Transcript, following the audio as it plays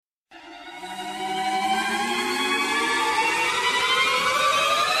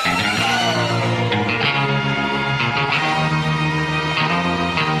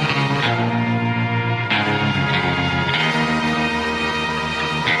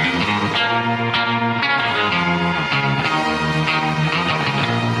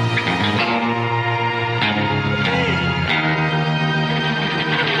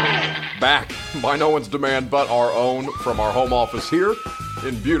by no one's demand but our own, from our home office here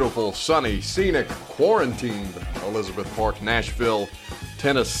in beautiful, sunny, scenic, quarantined Elizabeth Park, Nashville,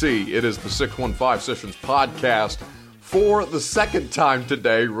 Tennessee. It is the 615 Sessions podcast for the second time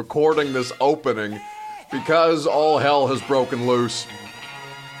today, recording this opening because all hell has broken loose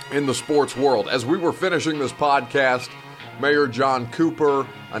in the sports world. As we were finishing this podcast, Mayor John Cooper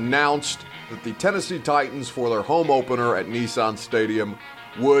announced that the Tennessee Titans, for their home opener at Nissan Stadium,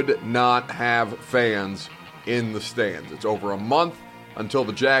 would not have fans in the stands. It's over a month until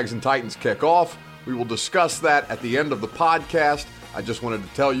the Jags and Titans kick off. We will discuss that at the end of the podcast. I just wanted to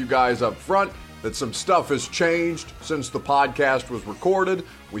tell you guys up front that some stuff has changed since the podcast was recorded.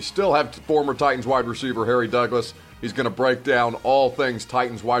 We still have former Titans wide receiver Harry Douglas. He's going to break down all things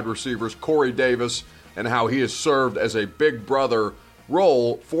Titans wide receivers Corey Davis and how he has served as a big brother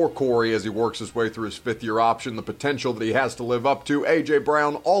role for Corey as he works his way through his fifth-year option, the potential that he has to live up to, A.J.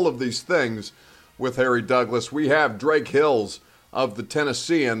 Brown, all of these things with Harry Douglas. We have Drake Hills of the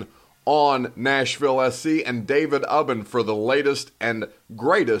Tennessean on Nashville SC and David Ubben for the latest and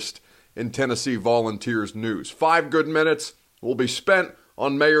greatest in Tennessee Volunteers news. 5 good minutes will be spent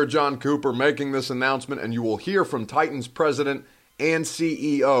on Mayor John Cooper making this announcement, and you will hear from Titans president and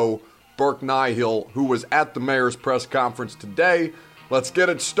CEO Burke Nihill, who was at the mayor's press conference today. Let's get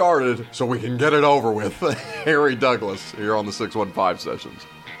it started so we can get it over with. Harry Douglas here on the 615 Sessions.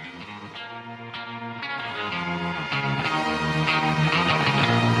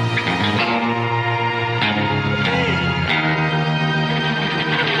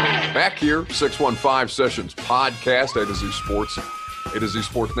 Back here, 615 Sessions podcast, A to Z Sports, A to Z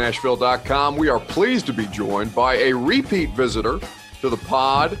SportsNashville.com. We are pleased to be joined by a repeat visitor to the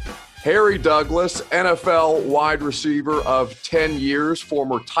pod, Harry Douglas, NFL wide receiver of 10 years,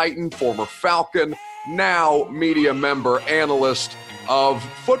 former Titan, former Falcon, now media member, analyst of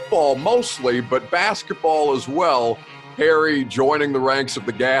football mostly, but basketball as well. Harry joining the ranks of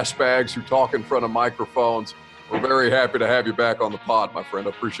the gas bags who talk in front of microphones. We're very happy to have you back on the pod, my friend. I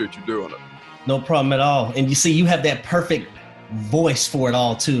appreciate you doing it. No problem at all. And you see, you have that perfect voice for it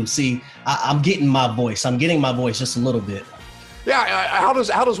all, too. See, I'm getting my voice. I'm getting my voice just a little bit. Yeah, how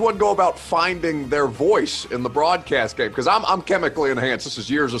does one go about finding their voice in the broadcast game? Because I'm chemically enhanced. This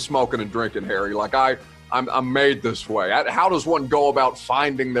is years of smoking and drinking, Harry. Like I'm made this way. How does one go about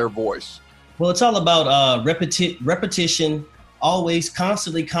finding their voice? Well, it's all about repetition. Always,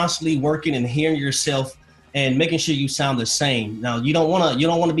 constantly working and hearing yourself and making sure you sound the same. Now, you don't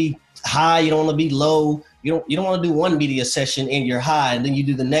want to be high. You don't want to be low. You don't want to do one media session and you're high, and then you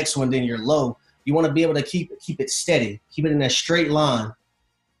do the next one, then you're low. You want to be able to keep it steady, keep it in a straight line.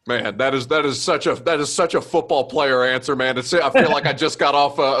 Man, that is such a football player answer, man. I feel like I just got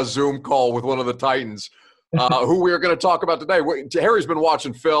off a Zoom call with one of the Titans, who we are going to talk about today. Harry's been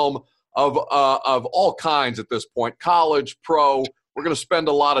watching film of all kinds at this point, college, pro. We're going to spend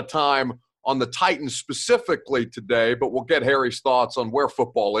a lot of time on the Titans specifically today, but we'll get Harry's thoughts on where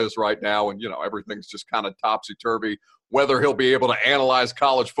football is right now, and everything's just kind of topsy-turvy. Whether he'll be able to analyze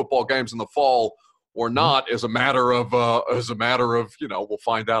college football games in the fall or not is a matter of we'll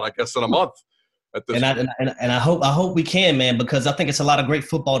find out, I guess, in a month. At this point. And I hope we can, man, because I think it's a lot of great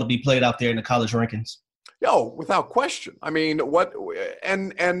football to be played out there in the college rankings. Yo, without question. I mean, we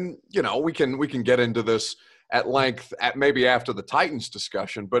can get into this at length maybe after the Titans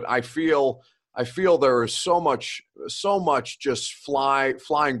discussion, but I feel there is so much just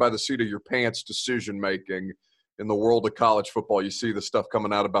flying by the seat of your pants decision making in the world of college football. You see the stuff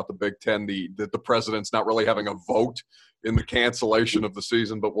coming out about the Big Ten, the president's not really having a vote in the cancellation of the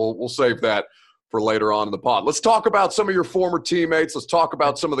season, but we'll save that for later on in the pod. Let's talk about some of your former teammates. Let's talk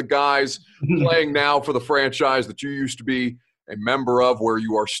about some of the guys playing now for the franchise that you used to be a member of, where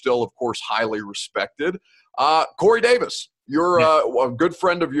you are still, of course, highly respected. Corey Davis, you're a good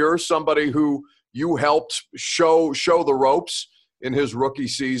friend of yours, somebody who you helped show the ropes in his rookie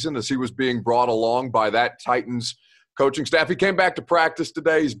season as he was being brought along by that Titans coaching staff. He came back to practice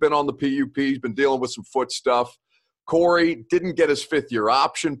today. He's been on the PUP. He's been dealing with some foot stuff. Corey didn't get his fifth-year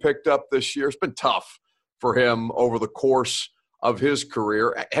option picked up this year. It's been tough for him over the course of his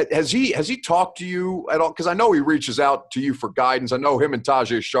career. Has he talked to you at all? Because I know he reaches out to you for guidance. I know him and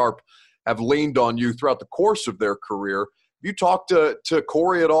Tajay Sharp have leaned on you throughout the course of their career. Have you talked to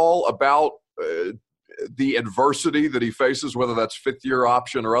Corey at all about the adversity that he faces, whether that's fifth-year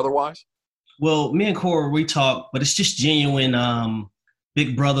option or otherwise? Well, me and Corey, we talk, but it's just genuine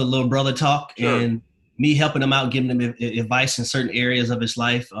big brother, little brother talk. Sure. And me helping him out, giving him advice in certain areas of his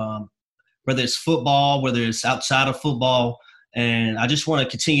life, whether it's football, whether it's outside of football. And I just want to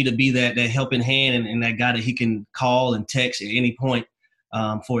continue to be that helping hand and that guy that he can call and text at any point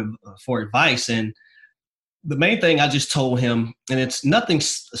for advice. And the main thing I just told him, and it's nothing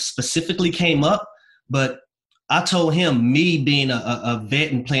specifically came up, but I told him, me being a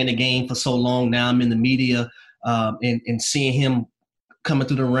vet and playing the game for so long now, I'm in the media, and seeing him coming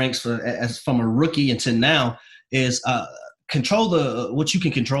through the ranks from a rookie until now, is control what you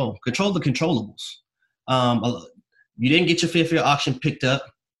can control the controllables. You didn't get your fifth year option picked up.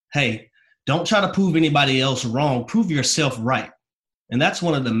 Hey, don't try to prove anybody else wrong. Prove yourself right. And that's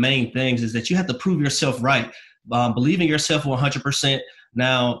one of the main things, is that you have to prove yourself right. Believe in yourself 100%.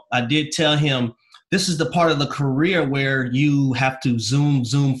 Now, I did tell him this is the part of the career where you have to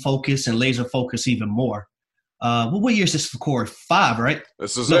zoom focus and laser focus even more. What year is this for Corey? 5, right?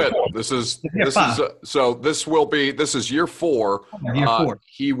 This is it. 4. This is so this is year 4. Year 4.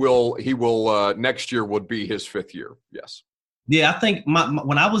 He will next year would be his 5th year. Yes. Yeah, I think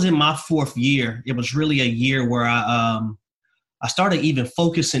when I was in my 4th year, it was really a year where I started even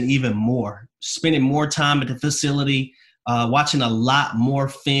focusing even more, spending more time at the facility, watching a lot more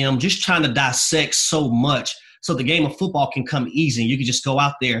film, just trying to dissect so much so the game of football can come easy. You can just go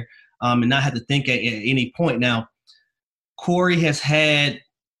out there and not have to think at any point. Now, Corey has had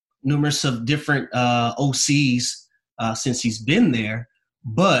numerous of different OCs since he's been there,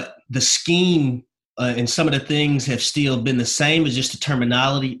 but the scheme and some of the things have still been the same. It's just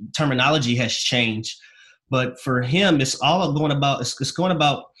the terminology has changed. But for him, it's all going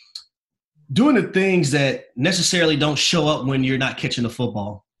about doing the things that necessarily don't show up when you're not catching the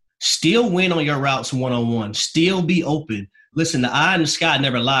football. Still win on your routes one-on-one. Still be open. Listen, the eye in the sky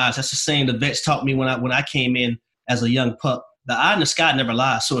never lies. That's the saying the vets taught me when I came in as a young pup. The eye in the sky never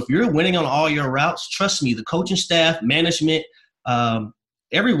lies. So if you're winning on all your routes, trust me, the coaching staff, management,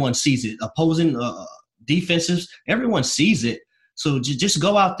 everyone sees it. Opposing defenses, everyone sees it. So just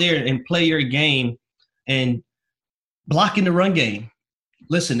go out there and play your game and block in the run game.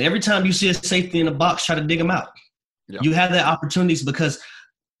 Listen, every time you see a safety in the box, try to dig them out. Yeah. You have that opportunities, because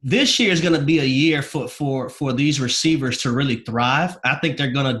this year is going to be a year for these receivers to really thrive. I think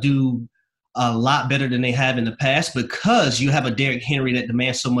they're going to do a lot better than they have in the past, because you have a Derrick Henry that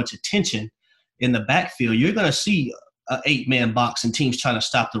demands so much attention in the backfield. You're going to see an 8-man box and teams trying to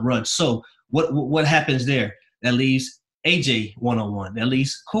stop the run. So what happens there? That leaves AJ one-on-one. That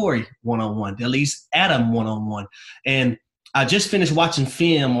leaves Corey one-on-one. That leaves Adam one-on-one. And I just finished watching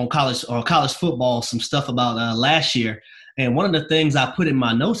film on college football, some stuff about last year. And one of the things I put in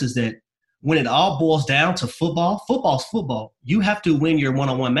my notes is that when it all boils down to football's football. You have to win your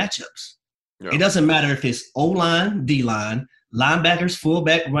one-on-one matchups. Yeah. It doesn't matter if it's O-line, D-line, linebackers,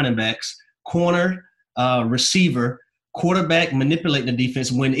 fullback, running backs, corner, receiver, quarterback, manipulating the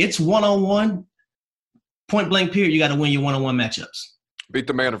defense. When it's one-on-one, point blank period, you got to win your one-on-one matchups. Beat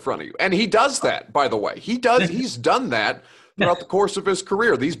the man in front of you. And he does that, by the way. He's done that throughout the course of his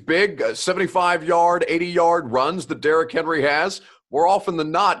career. These big 75-yard, 80-yard runs that Derrick Henry has, more often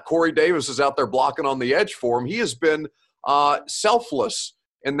than not, Corey Davis is out there blocking on the edge for him. He has been selfless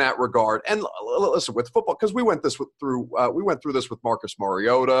in that regard. And listen, with football, because we went through this with Marcus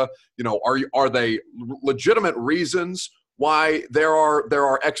Mariota. You know, are they legitimate reasons why there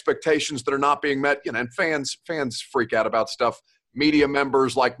are expectations that are not being met? You know, and fans freak out about stuff. Media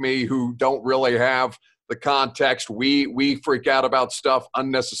members like me who don't really have the context, we freak out about stuff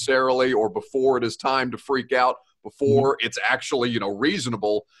unnecessarily, or before it is time to freak out, before it's actually,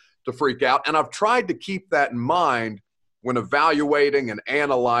 reasonable to freak out. And I've tried to keep that in mind when evaluating and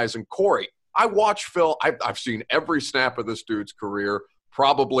analyzing Corey. I watch Phil. I've seen every snap of this dude's career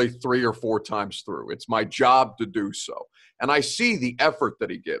probably 3 or 4 times through. It's my job to do so. And I see the effort that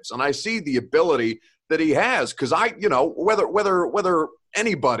he gives, and I see the ability that he has, because whether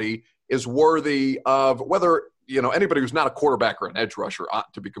anybody is worthy of, whether anybody who's not a quarterback or an edge rusher,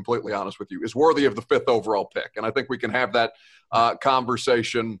 to be completely honest with you, is worthy of the 5th overall pick. And I think we can have that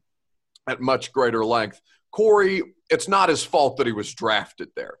conversation at much greater length. Corey, it's not his fault that he was drafted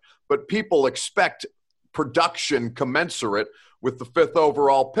there, but people expect production commensurate with the 5th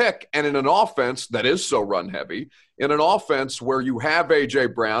overall pick. And in an offense that is so run heavy, in an offense where you have A.J.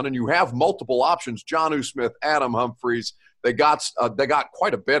 Brown and you have multiple options, Jonnu Smith, Adam Humphries, they got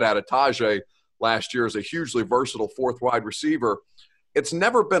quite a bit out of Tajay last year as a hugely versatile 4th wide receiver. It's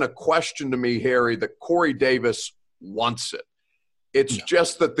never been a question to me, Harry, that Corey Davis wants it. It's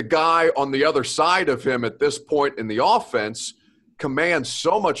just that the guy on the other side of him at this point in the offense commands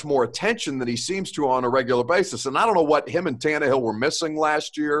so much more attention than he seems to on a regular basis. And I don't know what him and Tannehill were missing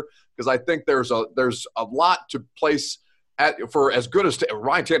last year, because I think there's a lot to place for as good as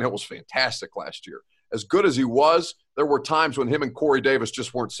Ryan Tannehill was fantastic last year. As good as he was, there were times when him and Corey Davis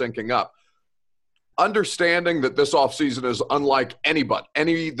just weren't syncing up. understanding that this offseason is unlike any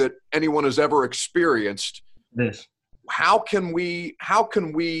that anyone has ever experienced. This. How can we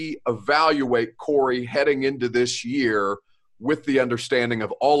evaluate Corey heading into this year with the understanding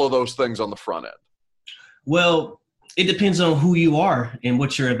of all of those things on the front end? Well, it depends on who you are and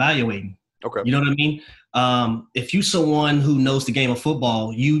what you're evaluating. Okay. You know what I mean? If you're someone who knows the game of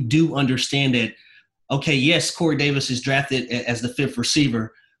football, you do understand that, okay, yes, Corey Davis is drafted as the fifth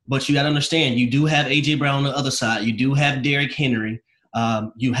receiver, but you got to understand, you do have A.J. Brown on the other side. You do have Derrick Henry.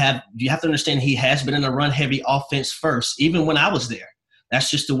 You have to understand he has been in a run-heavy offense first, even when I was there. That's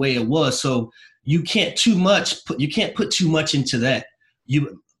just the way it was. So you can't put too much into that.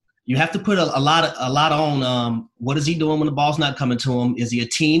 You have to put a lot on what is he doing when the ball's not coming to him? Is he a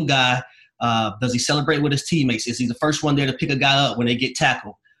team guy? Does he celebrate with his teammates? Is he the first one there to pick a guy up when they get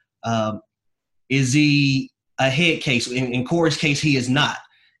tackled? Is he a head case? In Corey's case, he is not.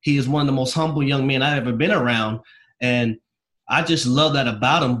 He is one of the most humble young men I've ever been around, and I just love that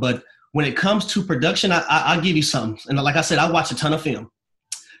about him. But when it comes to production, I'll give you something. And like I said, I watch a ton of film.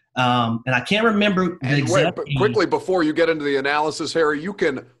 And I can't remember the exact. But quickly, before you get into the analysis, Harry, you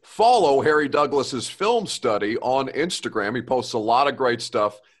can follow Harry Douglas's film study on Instagram. He posts a lot of great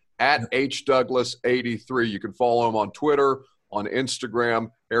stuff at HDouglas83. You can follow him on Twitter, on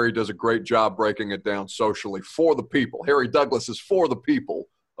Instagram. Harry does a great job breaking it down socially for the people. Harry Douglas is for the people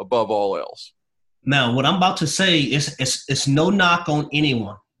above all else. Now, what I'm about to say is it's no knock on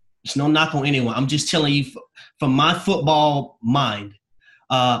anyone. It's no knock on anyone. I'm just telling you from my football mind.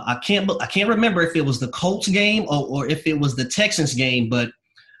 I can't remember if it was the Colts game or if it was the Texans game, but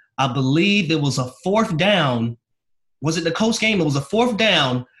I believe it was a fourth down. Was it the Colts game? It was a fourth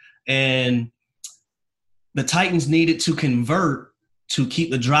down, and the Titans needed to convert to keep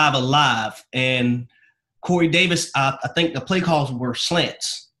the drive alive. And Corey Davis, I think the play calls were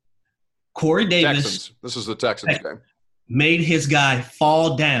slants. Corey Davis. Texans. This is the Texans game. Made his guy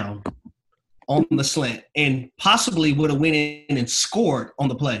fall down on the slant and possibly would have went in and scored on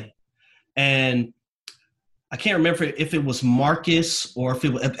the play. And I can't remember if it was Marcus or if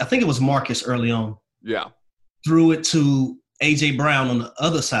it was, I think it was Marcus early on. Yeah. Threw it to A.J. Brown on the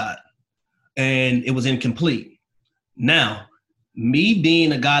other side, and it was incomplete. Now, me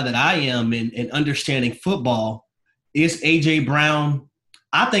being a guy that I am and understanding football, is A.J. Brown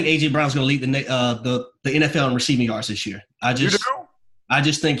 – I think A.J. Brown's going to lead the NFL in receiving yards this year. I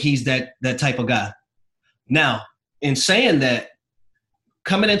just think he's that type of guy. Now, in saying that,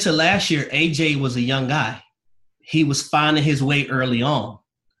 coming into last year, A.J. was a young guy. He was finding his way early on.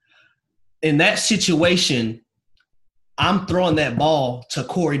 In that situation, I'm throwing that ball to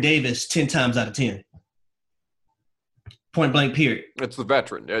Corey Davis 10 times out of 10. Point blank, period. It's the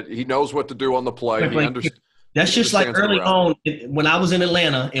veteran. He knows what to do on the play. He understands. That's just like early on when I was in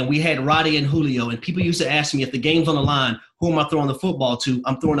Atlanta and we had Roddy and Julio, and people used to ask me if the game's on the line, who am I throwing the football to?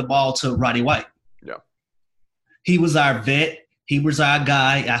 I'm throwing the ball to Roddy White. Yeah. He was our vet. He was our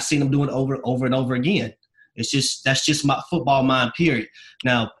guy. I seen him do it over and over again. That's just my football mind, period.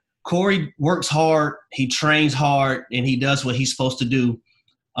 Now, Corey works hard. He trains hard, and he does what he's supposed to do.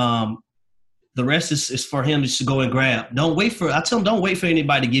 The rest is for him just to go and grab. I tell him, don't wait for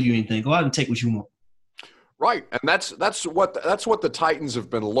anybody to give you anything. Go out and take what you want. Right, and that's what the Titans have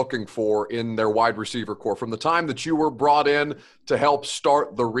been looking for in their wide receiver core from the time that you were brought in to help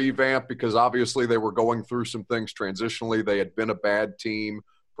start the revamp, because obviously they were going through some things transitionally. They had been a bad team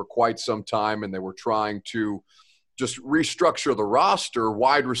for quite some time, and they were trying to just restructure the roster.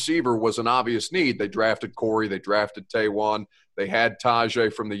 Wide receiver was an obvious need. They drafted Corey, they drafted Taywan, they had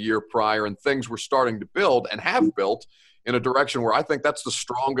Tajay from the year prior, and things were starting to build and have built in a direction where I think that's the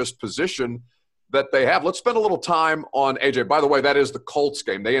strongest position that they have. Let's spend a little time on AJ. By the way, that is the Colts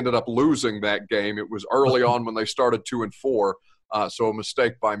game. They ended up losing that game. It was early on when they started 2-4, so a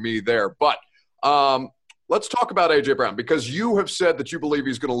mistake by me there. But let's talk about AJ Brown, because you have said that you believe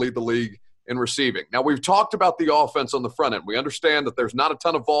he's going to lead the league in receiving. Now, we've talked about the offense on the front end. We understand that there's not a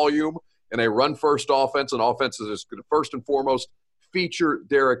ton of volume in a run-first offense, and offense is going to first and foremost feature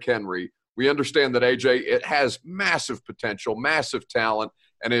Derrick Henry. We understand that AJ, it has massive potential, massive talent,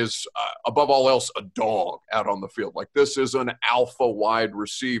 and is, above all else, a dog out on the field. Like, this is an alpha wide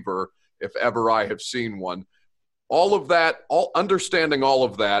receiver, if ever I have seen one. All of that, understanding all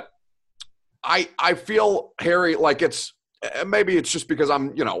of that, I feel, Harry, like maybe it's just because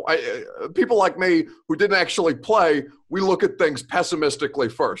I'm, people like me who didn't actually play, we look at things pessimistically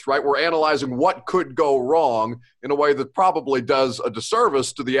first, right? We're analyzing what could go wrong in a way that probably does a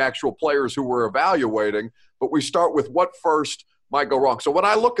disservice to the actual players who we're evaluating, but we start with what first might go wrong. So when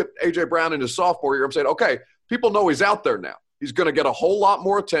I look at A.J. Brown in his sophomore year, I'm saying, okay, people know he's out there now. He's going to get a whole lot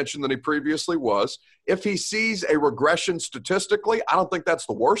more attention than he previously was. If he sees a regression statistically, I don't think that's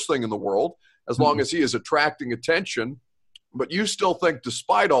the worst thing in the world, as long as he is attracting attention. But you still think,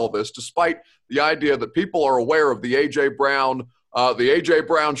 despite all this, despite the idea that people are aware of the A.J. Brown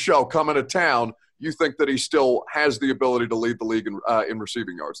show coming to town, you think that he still has the ability to lead the league in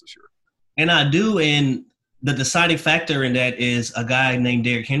receiving yards this year? And I do, and the deciding factor in that is a guy named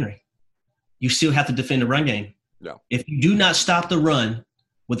Derrick Henry. You still have to defend the run game. Yeah. If you do not stop the run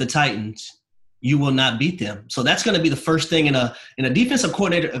with the Titans, you will not beat them. So that's going to be the first thing in a defensive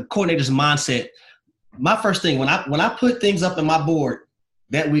coordinator's mindset. My first thing, when I put things up in my board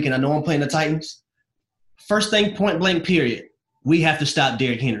that week and I know I'm playing the Titans, first thing, point blank, period, we have to stop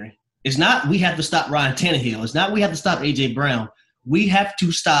Derrick Henry. It's not we have to stop Ryan Tannehill. It's not we have to stop A.J. Brown. We have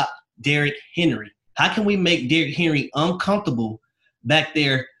to stop Derrick Henry. How can we make Derrick Henry uncomfortable back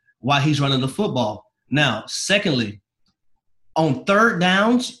there while he's running the football? Now, secondly, on third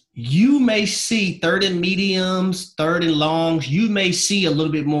downs, you may see third and mediums, third and longs. You may see a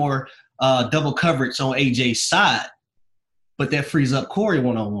little bit more double coverage on AJ's side, but that frees up Corey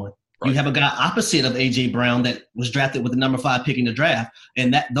one-on-one. Right. You have a guy opposite of A.J. Brown that was drafted with the number 5 pick in the draft,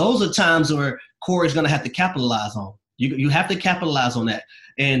 and those are times where Corey's going to have to capitalize on. You have to capitalize on that.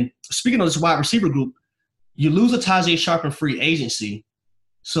 And speaking of this wide receiver group, you lose a Tajay Sharp in free agency,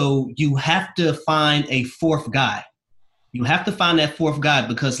 so you have to find a fourth guy. You have to find that fourth guy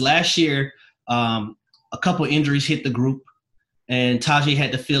because last year a couple injuries hit the group, and Tajay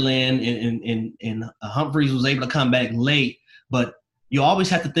had to fill in, and Humphreys was able to come back late. But you always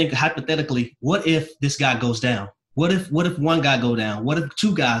have to think hypothetically, what if this guy goes down? What if one guy go down? What if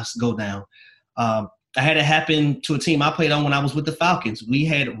two guys go down? I had it happen to a team I played on when I was with the Falcons. We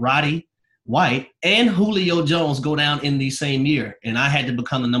had Roddy White and Julio Jones go down in the same year, and I had to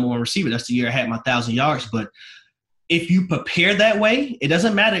become the number 1 receiver. That's the year I had my 1,000 yards. But if you prepare that way, it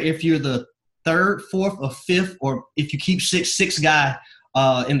doesn't matter if you're the 3rd, 4th, or 5th, or if you keep six guy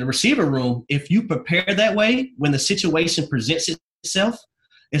in the receiver room. If you prepare that way, when the situation presents itself,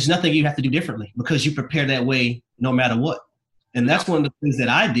 there's nothing you have to do differently because you prepare that way no matter what. And that's one of the things that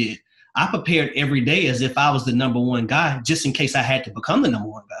I did. I prepared every day as if I was the number 1 guy, just in case I had to become the number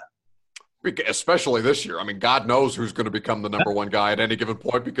 1 guy. Especially this year. I mean, God knows who's going to become the number 1 guy at any given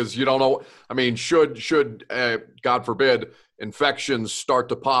point because you don't know. I mean, should God forbid, infections start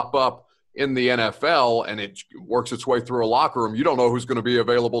to pop up in the NFL and it works its way through a locker room, you don't know who's going to be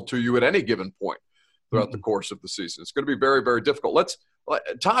available to you at any given point throughout the course of the season. It's going to be very, very difficult.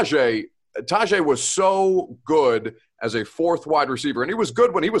 Tajay was so good as a 4th wide receiver, and he was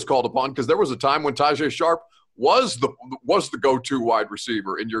good when he was called upon because there was a time when Tajay Sharp was the go-to wide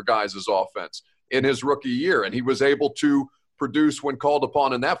receiver in your guys' offense in his rookie year, and he was able to produce when called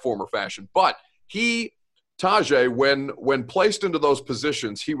upon in that form or fashion. But Tajay, when placed into those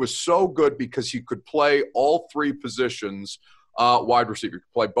positions, he was so good because he could play all 3 positions wide receiver. He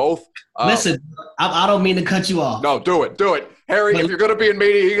could play both. Listen, I don't mean to cut you off. No, do it. Harry, if you're going to be in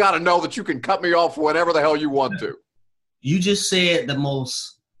media, you got to know that you can cut me off whenever the hell you want to. You just said the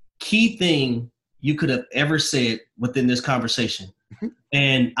most key thing you could have ever said within this conversation.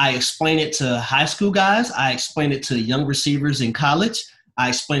 And I explain it to high school guys. I explain it to young receivers in college. I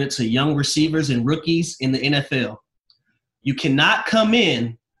explain it to young receivers and rookies in the NFL. You cannot come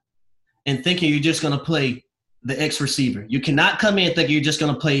in and thinking you're just going to play the X receiver. You cannot come in thinking you're just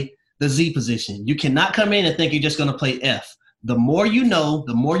going to play the Z position. You cannot come in and think you're just going to play F. The more you know,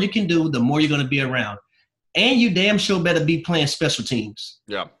 the more you can do, the more you're going to be around. And you damn sure better be playing special teams.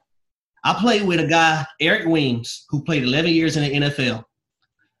 Yeah. I played with a guy, Eric Weems, who played 11 years in the NFL.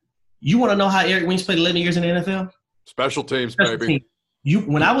 You want to know how Eric Weems played 11 years in the NFL? Special teams, baby.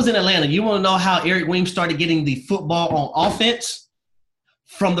 When I was in Atlanta, you want to know how Eric Weems started getting the football on offense?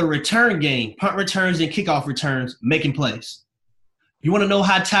 From the return game, punt returns and kickoff returns, making plays. You want to know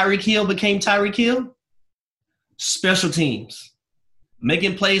how Tyreek Hill became Tyreek Hill? Special teams.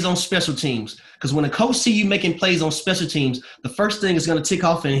 Making plays on special teams. Because when a coach see you making plays on special teams, the first thing is going to tick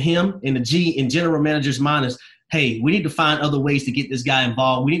off in him and the general manager's mind is, hey, we need to find other ways to get this guy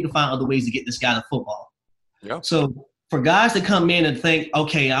involved. We need to find other ways to get this guy to football. Yeah. So for guys to come in and think,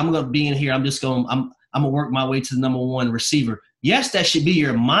 okay, I'm going to be in here. I'm going to work my way to the number 1 receiver. Yes, that should be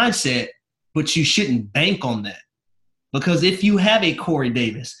your mindset, but you shouldn't bank on that. Because if you have a Corey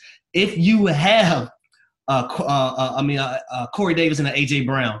Davis, if you have Corey Davis and an A.J.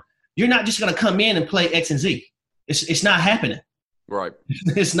 Brown, you're not just going to come in and play X and Z. It's not happening. Right.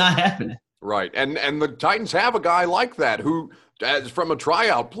 It's not happening. Right. And the Titans have a guy like that who, as from a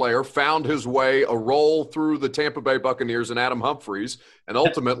tryout player, found his way a role through the Tampa Bay Buccaneers and Adam Humphreys, and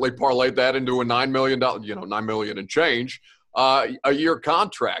ultimately parlayed that into a $9 million and change a year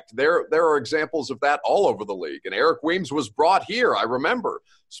contract. There are examples of that all over the league. And Eric Weems was brought here, I remember,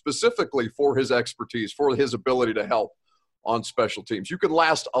 specifically for his expertise, for his ability to help on special teams. You can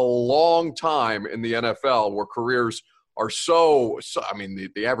last a long time in the NFL where careers are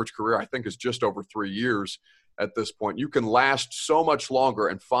the average career, I think, is just over 3 years at this point. You can last so much longer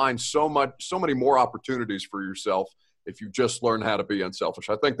and find so many more opportunities for yourself if you just learn how to be unselfish.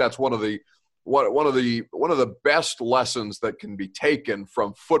 I think that's one of the best lessons that can be taken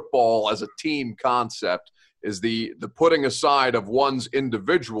from football as a team concept is the putting aside of one's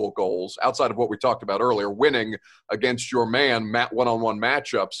individual goals outside of what we talked about earlier, winning against your man, one-on-one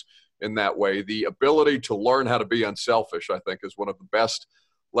matchups in that way. The ability to learn how to be unselfish, I think, is one of the best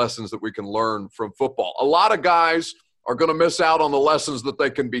lessons that we can learn from football. A lot of guys are going to miss out on the lessons that they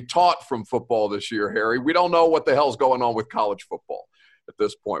can be taught from football this year, Harry. We don't know what the hell's going on with college football at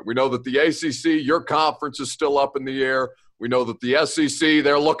this point. We know that the ACC, your conference, is still up in the air. We know that the SEC,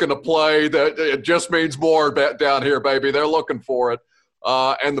 they're looking to play. It just means more down here, baby. They're looking for it.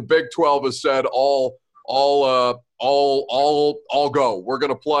 And the Big 12 has said all go. We're going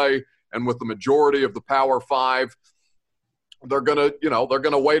to play. And with the majority of the Power 5, they're going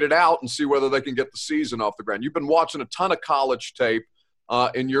to wait it out and see whether they can get the season off the ground. You've been watching a ton of college tape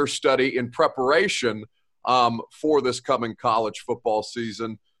in your study in preparation for this coming college football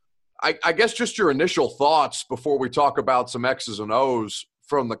season. I guess just your initial thoughts before we talk about some X's and O's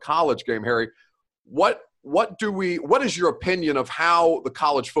from the college game, Harry. What is your opinion of how the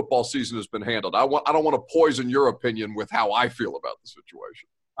college football season has been handled? I don't want to poison your opinion with how I feel about the situation.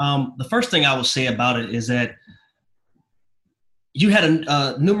 The first thing I will say about it is that you had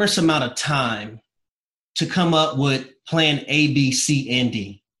a numerous amount of time to come up with plan A, B, C, and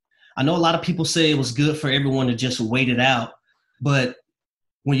D. I know a lot of people say it was good for everyone to just wait it out, but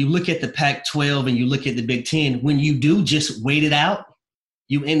when you look at the Pac-12 and you look at the Big Ten, when you do just wait it out,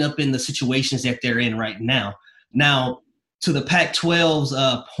 you end up in the situations that they're in right now. Now, to the Pac-12's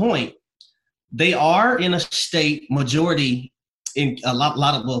point, they are in a state majority in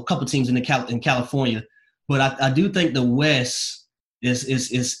a couple teams in California, but I do think the West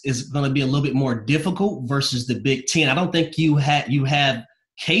is going to be a little bit more difficult versus the Big Ten. I don't think you have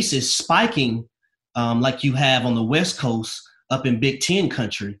cases spiking like you have on the West Coast up in Big Ten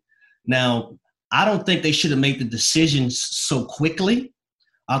country. Now, I don't think they should have made the decisions so quickly.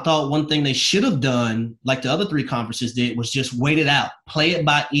 I thought one thing they should have done, like the other 3 conferences did, was just wait it out, play it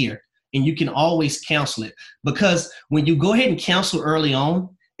by ear, and you can always cancel it. Because when you go ahead and cancel early on,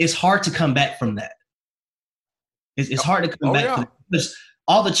 it's hard to come back from that. It's hard to come back from that. Because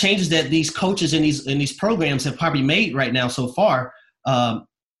all the changes that these coaches in these programs have probably made right now so far,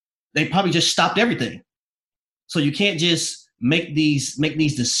 they probably just stopped everything. So you can't just make these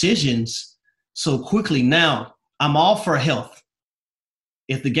decisions so quickly. Now, I'm all for health.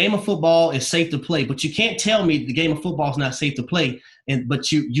 If the game of football is safe to play, but you can't tell me the game of football is not safe to play,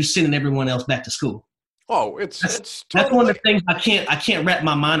 but you're sending everyone else back to school. Oh, that's one of the things I can't wrap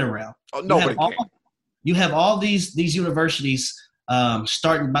my mind around. Oh, nobody can. You have all these universities about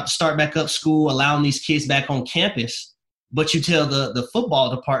to start back up school, allowing these kids back on campus, but you tell the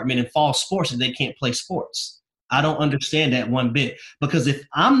football department in fall sports that they can't play sports. I don't understand that one bit, because if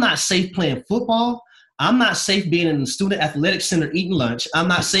I'm not safe playing football, I'm not safe being in the student athletic center eating lunch. I'm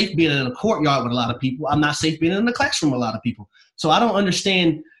not safe being in a courtyard with a lot of people. I'm not safe being in the classroom with a lot of people. So I don't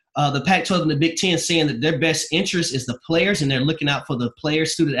understand the Pac-12 and the Big Ten saying that their best interest is the players and they're looking out for the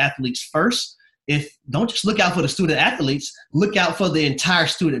players, student athletes first. Don't just look out for the student athletes, look out for the entire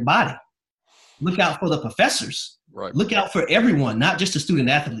student body. Look out for the professors. Right. Look out for everyone, not just the student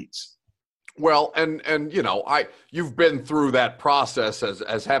athletes. Well, and you've been through that process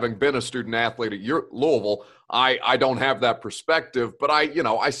as having been a student athlete at Louisville. I don't have that perspective, but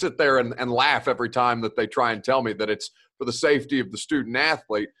I sit there and laugh every time that they try and tell me that it's for the safety of the student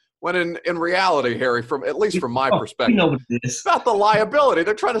athlete. When in reality, Harry, at least from my perspective, it's about the liability.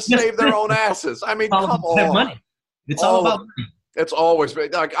 They're trying to save their own asses. I mean, come on. Money. It's all about money. It's always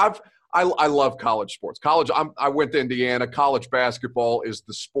been like I love college sports. I went to Indiana. College basketball is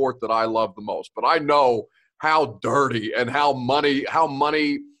the sport that I love the most. But I know how dirty and how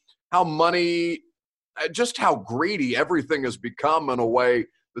just how greedy everything has become in a way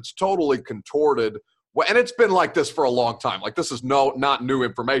that's totally contorted. And it's been like this for a long time. Like, this is not new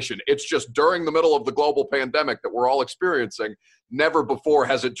information. It's just during the middle of the global pandemic that we're all experiencing. Never before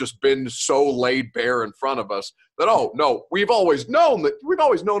has it just been so laid bare in front of us that, oh, no, we've always known in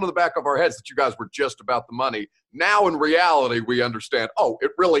the back of our heads that you guys were just about the money. Now, in reality, we understand, oh,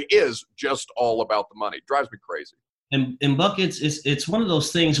 it really is just all about the money. It drives me crazy. And Buck, it's one of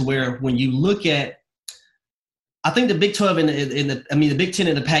those things where when you look at I think the Big 12 the Big 10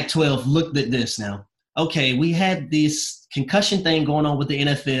 and the Pac-12 looked at this now. Okay, we had this concussion thing going on with the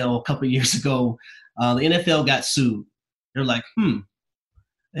NFL a couple of years ago. The NFL got sued. They're like,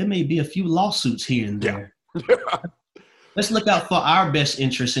 there may be a few lawsuits here and there. Yeah. Let's look out for our best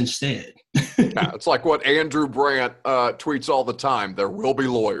interests instead. Yeah, it's like what Andrew Brandt tweets all the time. There will be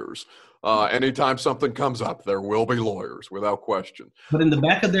lawyers. Anytime something comes up, there will be lawyers, without question. But in the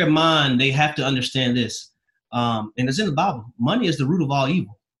back of their mind, they have to understand this. And it's in the Bible. Money is the root of all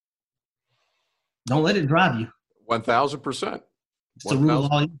evil. Don't let it drive you. 1,000%. It's the root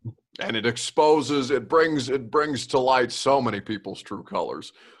of all evil. And it brings to light so many people's true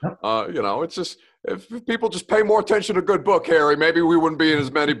colors. Yep. It's just, if people just pay more attention to a good book, Harry, maybe we wouldn't be in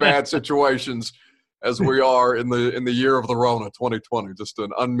as many bad situations as we are in the year of the Rona, 2020. Just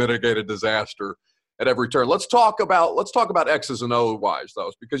an unmitigated disaster at every turn. Let's talk about X's and O's,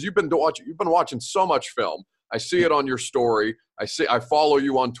 though, because you've been watching so much film. I see it on your story. I follow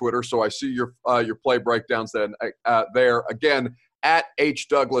you on Twitter, so I see your play breakdowns there. Again, at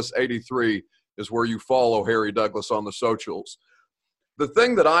HDouglas83 is where you follow Harry Douglas on the socials. The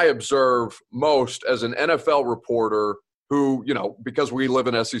thing that I observe most as an NFL reporter who, because we live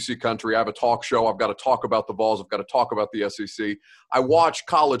in SEC country, I have a talk show. I've got to talk about the Vols. I've got to talk about the SEC. I watch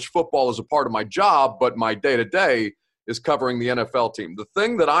college football as a part of my job, but my day-to-day is covering the NFL team. The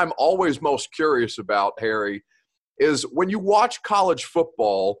thing that I'm always most curious about, Harry, is when you watch college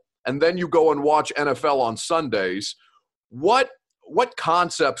football and then you go and watch NFL on Sundays, what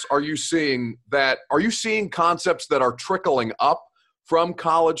concepts are you seeing concepts that are trickling up from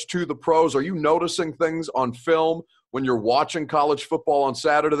college to the pros? Are you noticing things on film when you're watching college football on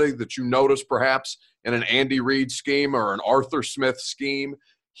Saturday that you notice perhaps in an Andy Reid scheme or an Arthur Smith scheme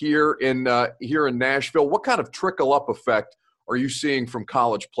here in Nashville? What kind of trickle-up effect are you seeing from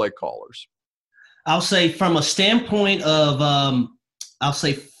college play callers? I'll say from a standpoint of,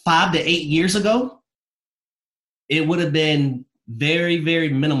 5 to 8 years ago, it would have been very, very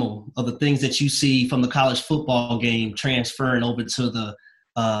minimal of the things that you see from the college football game transferring over to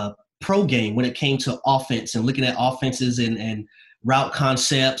the pro game when it came to offense and looking at offenses and route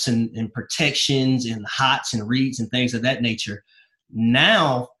concepts and protections and hots and reads and things of that nature.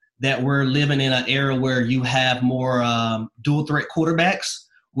 Now that we're living in an era where you have more dual threat quarterbacks,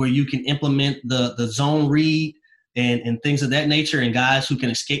 where you can implement the zone read and things of that nature, and guys who can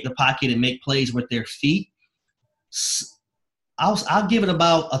escape the pocket and make plays with their feet, I'll give it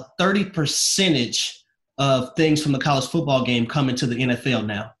about a 30% of things from the college football game coming to the NFL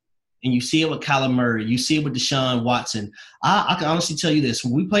now. And you see it with Kyler Murray. You see it with Deshaun Watson. I can honestly tell you this.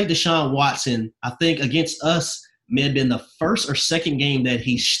 When we played Deshaun Watson, I think against us may have been the first or second game that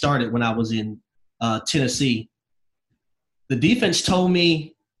he started when I was in Tennessee. The defense told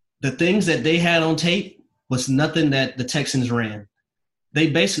me the things that they had on tape was nothing that the Texans ran.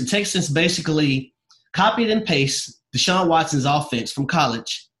 Texans basically copied and pasted Deshaun Watson's offense from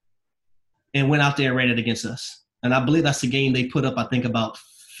college and went out there and ran it against us. And I believe that's the game they put up, I think, about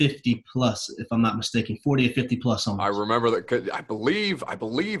 50 plus, if I'm not mistaken, 40 or 50 plus on. I remember that. I believe,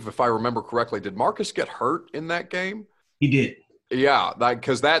 if I remember correctly, did Marcus get hurt in that game? He did. Yeah,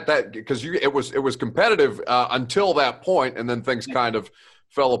 because it was competitive until that point, and then things kind of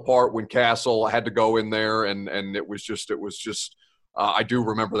fell apart when Castle had to go in there, and it was just. I do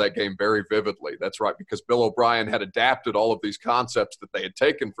remember that game very vividly. That's right, because Bill O'Brien had adapted all of these concepts that they had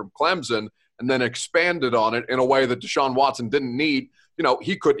taken from Clemson and then expanded on it in a way that Deshaun Watson didn't need.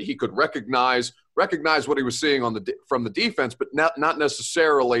 He could recognize what he was seeing from the defense, but not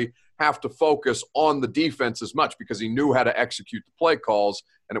necessarily have to focus on the defense as much because he knew how to execute the play calls,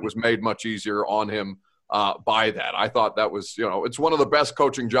 and it was made much easier on him by that. I thought that was, it's one of the best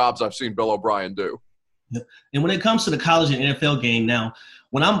coaching jobs I've seen Bill O'Brien do. And when it comes to the college and NFL game now,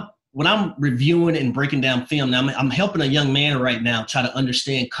 when I'm reviewing and breaking down film, now I'm helping a young man right now try to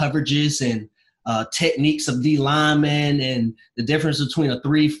understand coverages and techniques of D linemen and the difference between a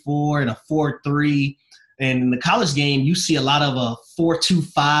 3-4 and a 4-3. And in the college game, you see a lot of a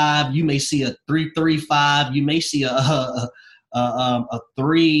 4-2-5. You may see a 3-3-5. You may see a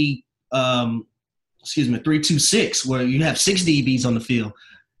 3-2-6 where you have 6 DBs on the field.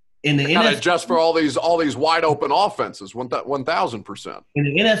 In the NFL, just for all these wide open offenses, 1,000%. In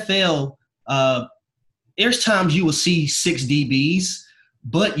the NFL, there's times you will see 6 DBs,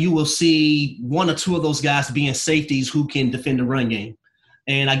 but you will see 1 or 2 of those guys being safeties who can defend the run game.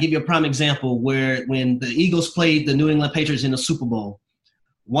 And I give you a prime example where when the Eagles played the New England Patriots in the Super Bowl,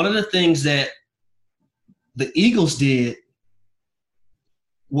 one of the things that the Eagles did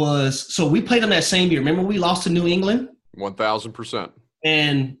was, so we played them that same year. Remember we lost to New England? 1,000%.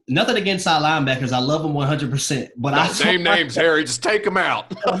 And nothing against our linebackers. I love them 100%. But name names, Harry. Just take them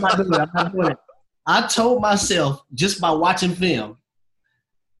out. I'm not doing it. I told myself, just by watching film,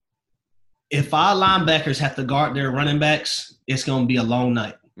 if our linebackers have to guard their running backs, it's going to be a long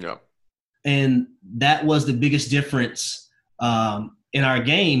night. Yeah. And that was the biggest difference in our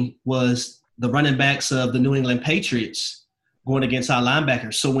game was the running backs of the New England Patriots going against our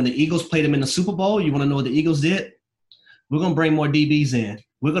linebackers. So when the Eagles played them in the Super Bowl, you want to know what the Eagles did? We're going to bring more DBs in.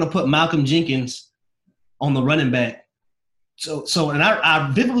 We're going to put Malcolm Jenkins on the running back. And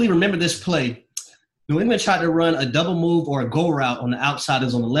I vividly remember this play. New England tried to run a double move or a go route on the outside. It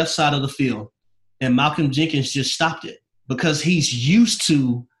was on the left side of the field. And Malcolm Jenkins just stopped it because he's used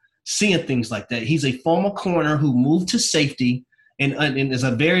to seeing things like that. He's a former corner who moved to safety and is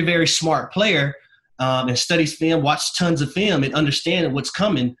a very, very smart player and studies film, watches tons of film, and understands what's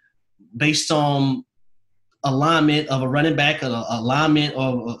coming based on alignment of a running back, alignment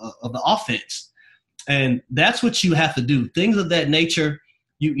of the offense. And that's what you have to do. Things of that nature,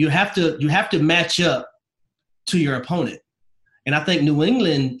 you have to match up to your opponent. And I think New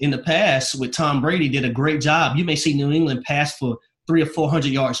England in the past with Tom Brady did a great job. You may see New England pass for 300 or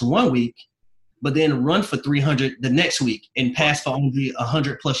 400 yards one week, but then run for 300 the next week and pass for only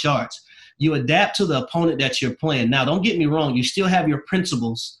 100 plus yards. You adapt to the opponent that you're playing. Now, don't get me wrong. You still have your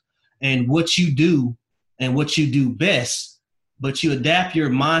principles and what you do and what you do best, but you adapt your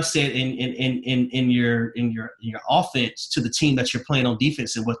mindset in your offense to the team that you're playing on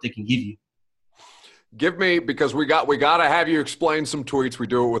defense and what they can give you. Give me, because we got to have you explain some tweets. We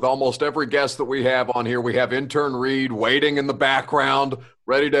do it with almost every guest that we have on here. We have intern Reed waiting in the background,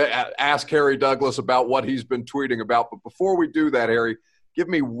 ready to ask Harry Douglas about what he's been tweeting about. But before we do that, Harry, give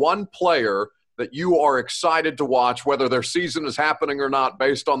me one player that you are excited to watch, whether their season is happening or not,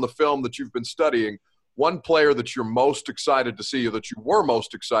 based on the film that you've been studying. One player that you're most excited to see, or that you were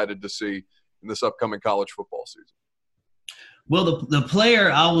most excited to see in this upcoming college football season. Well, the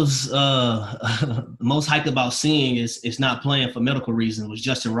player I was most hyped about seeing is not playing for medical reasons was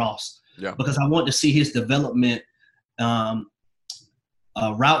Justin Ross. Yeah. Because I want to see his development, route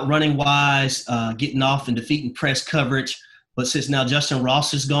running wise, getting off and defeating press coverage. But since now Justin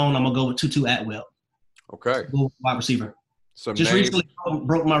Ross is gone, I'm gonna go with Tutu Atwell. Okay. Wide receiver. Recently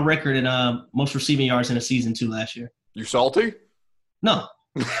broke my record in most receiving yards in a season too last year. You salty? No.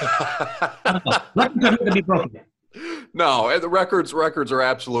 Records are meant to be broken. No, the records are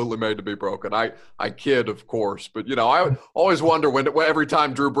absolutely made to be broken. I kid, of course, but I always wonder when every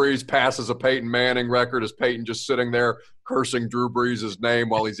time Drew Brees passes a Peyton Manning record, is Peyton just sitting there cursing Drew Brees' name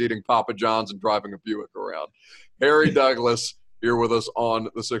while he's eating Papa John's and driving a Buick around? Harry Douglas here with us on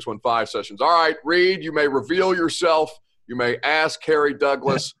the 615 sessions. All right, Reed, you may reveal yourself. You may ask Harry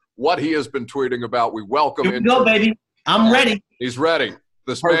Douglas what he has been tweeting about. We welcome him. Here we go, baby. I'm ready. He's ready.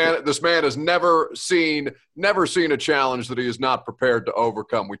 This man has never seen a challenge that he is not prepared to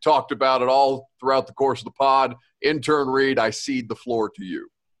overcome. We talked about it all throughout the course of the pod. Intern Reed, I cede the floor to you.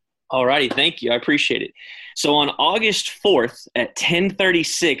 All righty, thank you. I appreciate it. So on August 4th at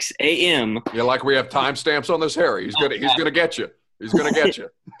 10:36 a.m. Yeah, like we have timestamps on this, Harry. He's gonna get you. He's gonna get you.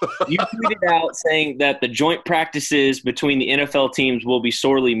 You tweeted out saying that the joint practices between the NFL teams will be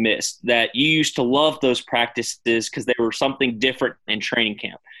sorely missed, that you used to love those practices because they were something different in training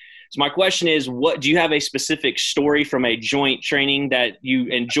camp. So my question is, do you have a specific story from a joint training that you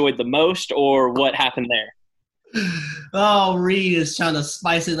enjoyed the most, or what happened there? Oh, Reed is trying to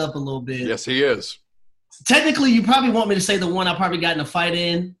spice it up a little bit. Yes, he is. Technically, you probably want me to say the one I probably got in a fight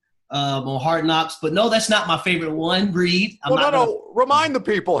in. On Hard Knocks, but no, that's not my favorite one, Reed. Remind the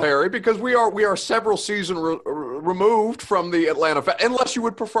people, Harry, because we are several seasons removed from the Atlanta unless you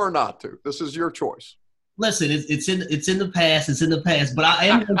would prefer not to. This is your choice. Listen, it's in the past. It's in the past, but I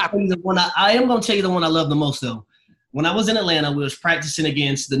am going to tell you the one. I am going to tell you the one I love the most, though. When I was in Atlanta, we was practicing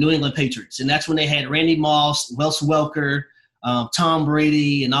against the New England Patriots, and that's when they had Randy Moss, Wes Welker, Tom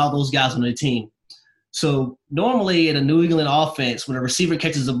Brady, and all those guys on their team. So normally in a New England offense, when a receiver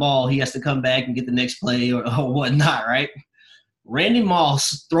catches the ball, he has to come back and get the next play or whatnot, right? Randy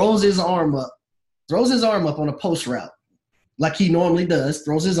Moss throws his arm up on a post route like he normally does,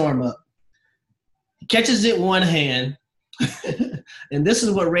 throws his arm up. He catches it one hand, and this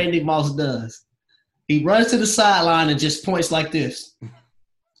is what Randy Moss does. He runs to the sideline and just points like this.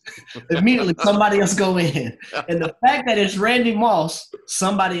 Immediately, somebody else go in. And the fact that it's Randy Moss,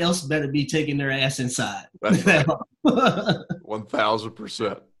 somebody else better be taking their ass inside. That's right.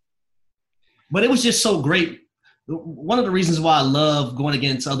 1,000%. But it was just so great. One of the reasons why I love going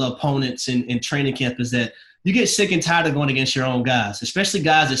against other opponents in training camp is that you get sick and tired of going against your own guys, especially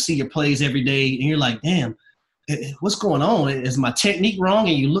guys that see your plays every day, and you're like, damn, what's going on? Is my technique wrong?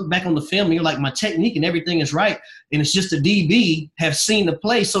 And you look back on the film and you're like, my technique and everything is right. And it's just the DB have seen the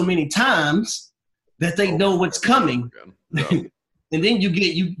play so many times that they know what's coming. Yeah. And then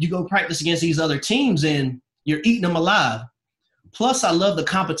you go practice against these other teams and you're eating them alive. Plus, I love the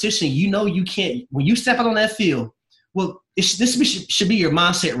competition. You can't – when you step out on that field, well, this should be your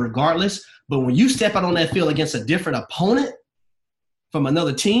mindset regardless. But when you step out on that field against a different opponent from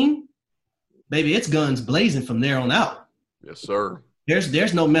another team, baby, it's guns blazing from there on out. Yes, sir.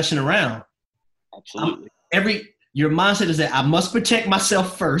 There's no messing around. Absolutely. Your mindset is that I must protect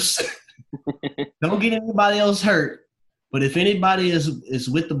myself first. Don't get anybody else hurt. But if anybody is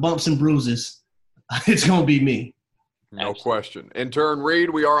with the bumps and bruises, it's going to be me. No question. Intern Reed,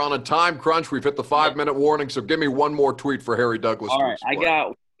 we are on a time crunch. We've hit the 5-minute warning, so give me one more tweet for Harry Douglas. All right, I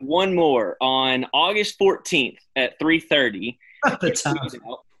got one more. On August 14th at 3:30.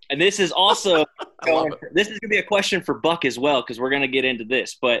 And this is also this is going to be a question for Buck as well, because we're going to get into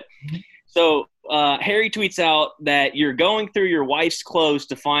this. But so Harry tweets out that you're going through your wife's clothes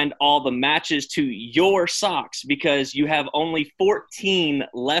to find all the matches to your socks because you have only 14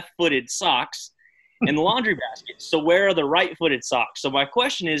 left-footed socks in the laundry basket. So where are the right-footed socks? So my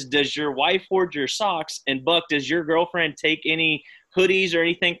question is, does your wife hoard your socks? And Buck, does your girlfriend take any hoodies or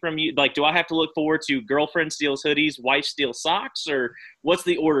anything from you? Like, do I have to look forward to girlfriend steals hoodies, wife steals socks, or what's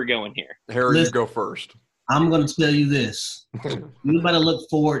the order going here? Harry, you go first. I'm going to tell you this. You better look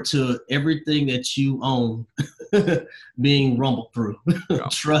forward to everything that you own being rumbled through. Yeah.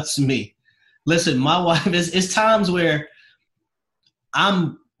 Trust me. Listen, my wife, it's times where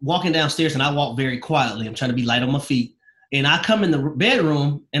I'm walking downstairs and I walk very quietly. I'm trying to be light on my feet. And I come in the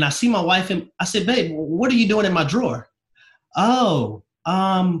bedroom and I see my wife and I said, babe, what are you doing in my drawer? Oh,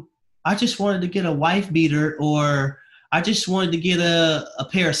 I just wanted to get a wife beater, or I just wanted to get a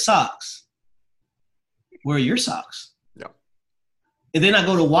pair of socks. Where are your socks? Yeah. And then I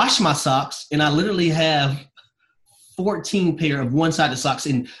go to wash my socks and I literally have 14 pair of one-sided socks,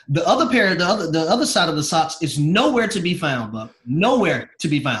 and the other pair, the other side of the socks is nowhere to be found, Buck. Nowhere to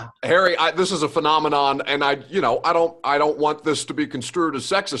be found. Harry, this is a phenomenon, and I don't want this to be construed as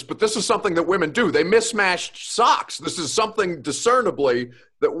sexist, but this is something that women do. They mismatch socks. This is something discernibly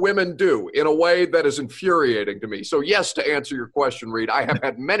that women do in a way that is infuriating to me. So yes, to answer your question, Reed, I have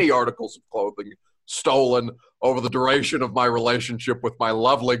had many articles of clothing stolen over the duration of my relationship with my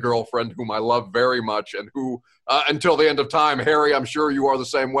lovely girlfriend, whom I love very much, and who, until the end of time, Harry, I'm sure you are the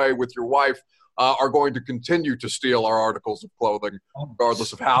same way with your wife, are going to continue to steal our articles of clothing,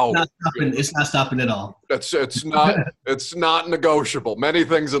 regardless of how. It's not stopping at all. It's not negotiable. Many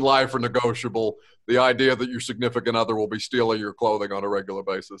things in life are negotiable. The idea that your significant other will be stealing your clothing on a regular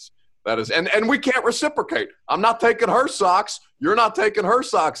basis. That is, and we can't reciprocate. I'm not taking her socks. You're not taking her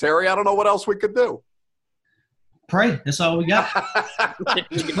socks, Harry. I don't know what else we could do. Pray. That's all we got.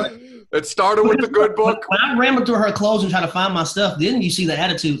 It started with the good book. When I rambled through her clothes and try to find my stuff, then you see the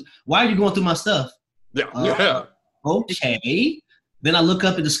attitude. Why are you going through my stuff? Yeah. Okay. Then I look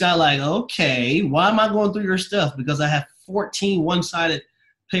up at the sky like, okay, why am I going through your stuff? Because I have 14 one-sided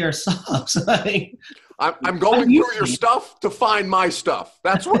pair of socks. I'm going through your stuff to find my stuff.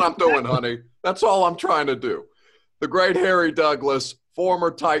 That's what I'm doing, honey. That's all I'm trying to do. The great Harry Douglas,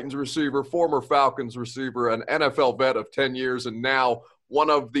 former Titans receiver, former Falcons receiver, an NFL vet of 10 years, and now one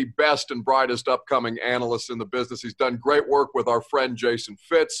of the best and brightest upcoming analysts in the business. He's done great work with our friend Jason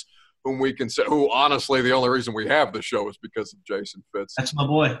Fitz, whom we can say, who honestly the only reason we have the show is because of Jason Fitz. That's my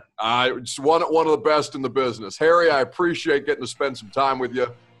boy. It's one of the best in the business. Harry, I appreciate getting to spend some time with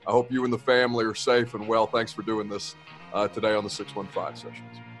you. I hope you and the family are safe and well. Thanks for doing this today on the 615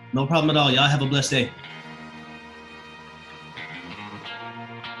 Sessions. No problem at all. Y'all have a blessed day.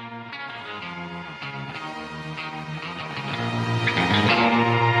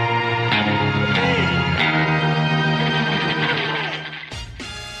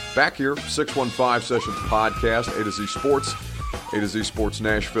 Back here, 615 Sessions podcast, A to Z Sports, A to Z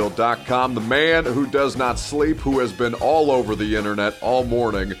SportsNashville.com. The man who does not sleep, who has been all over the internet all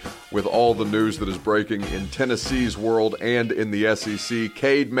morning with all the news that is breaking in Tennessee's world and in the SEC.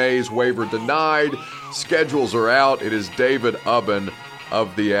 Cade Mays waiver denied. Schedules are out. It is David Ubben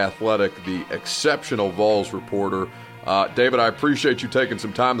of The Athletic, the exceptional Vols reporter. David, I appreciate you taking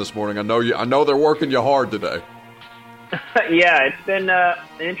some time this morning. I know they're working you hard today. Yeah, it's been an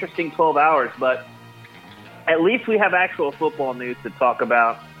interesting 12 hours, but at least we have actual football news to talk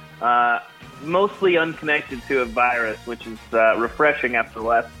about, mostly unconnected to a virus, which is refreshing after the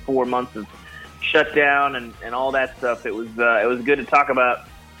last 4 months of shutdown and all that stuff. It was good to talk about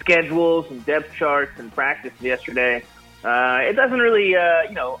schedules and depth charts and practice yesterday. It doesn't really,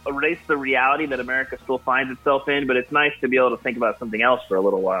 erase the reality that America still finds itself in, but it's nice to be able to think about something else for a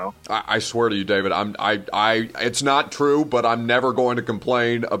little while. I swear to you, David, it's not true, but I'm never going to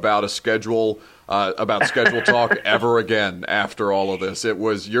complain about schedule talk ever again after all of this. It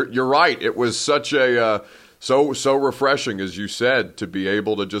was, you're right. It was such a, so refreshing, as you said, to be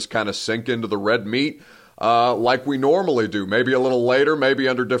able to just kind of sink into the red meat. Like we normally do, maybe a little later, maybe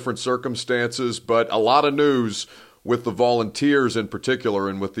under different circumstances, but a lot of news with the Volunteers in particular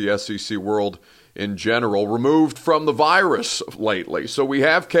and with the SEC world in general, removed from the virus lately. So we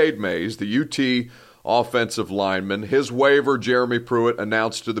have Cade Mays, the UT offensive lineman. His waiver, Jeremy Pruitt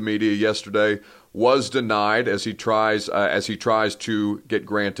announced to the media yesterday, was denied as he tries to get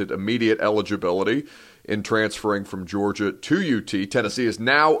granted immediate eligibility in transferring from Georgia to UT. Tennessee is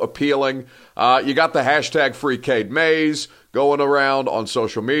now appealing. You got the hashtag free Cade Mays going around on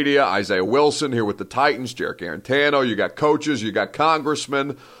social media. Isaiah Wilson here with the Titans, Jarek Arantano. You got coaches, you got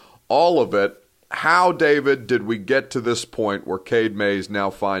congressmen, all of it. How, David, did we get to this point where Cade Mays now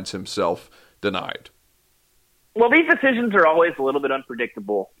finds himself denied? Well, these decisions are always a little bit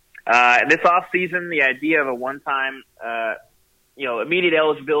unpredictable. This offseason, the idea of a one-time, immediate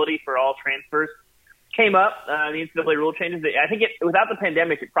eligibility for all transfers came up. The NCAA rule changes. I think without the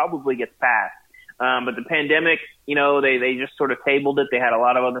pandemic, it probably gets passed. But the pandemic, they just sort of tabled it. They had a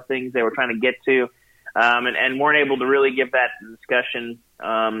lot of other things they were trying to get to, and weren't able to really give that discussion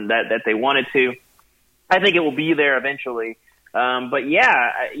that they wanted to. I think it will be there eventually. But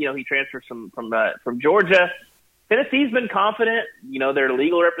yeah, he transfers from Georgia. Tennessee's been confident. Their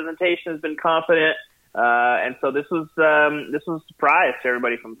legal representation has been confident. And so this was a surprise to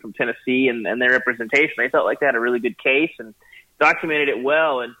everybody from Tennessee and their representation. They felt like they had a really good case and documented it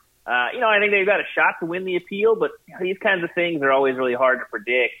well. And, I think they've got a shot to win the appeal, but these kinds of things are always really hard to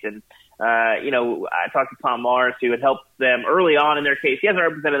predict. And, I talked to Tom Mars, who had helped them early on in their case. He hasn't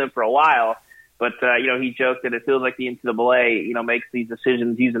represented them for a while, but, he joked that it feels like the NCAA, makes these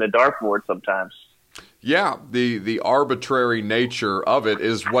decisions using a dartboard sometimes. Yeah, the arbitrary nature of it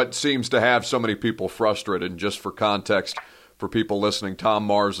is what seems to have so many people frustrated. And just for context, for people listening, Tom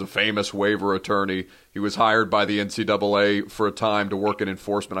Mars, a famous waiver attorney, he was hired by the NCAA for a time to work in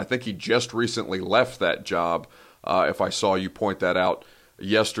enforcement. I think he just recently left that job, if I saw you point that out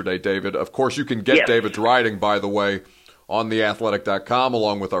yesterday, David. Of course, you can get David's writing, by the way, on theathletic.com,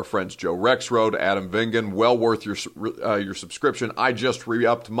 along with our friends Joe Rexroad, Adam Vingan. Well worth your subscription. I just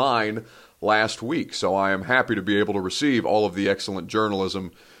re-upped mine last week, so I am happy to be able to receive all of the excellent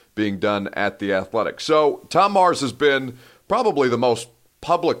journalism being done at The Athletic. So Tom Mars has been probably the most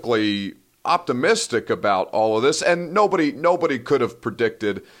publicly optimistic about all of this, and nobody could have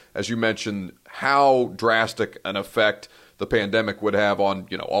predicted, as you mentioned, how drastic an effect the pandemic would have on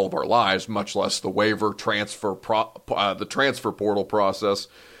all of our lives, much less the waiver transfer the transfer portal process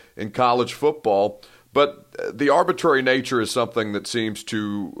in college football. But the arbitrary nature is something that seems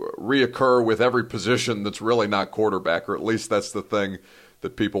to reoccur with every position that's really not quarterback, or at least that's the thing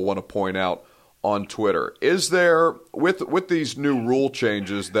that people want to point out on Twitter. Is there, with these new rule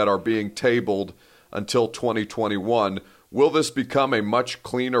changes that are being tabled until 2021, will this become a much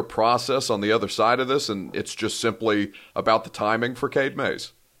cleaner process on the other side of this, and it's just simply about the timing for Cade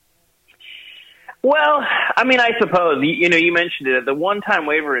Mays? Well, I suppose, you mentioned it. The one-time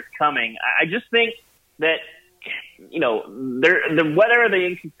waiver is coming. I just think that, whether the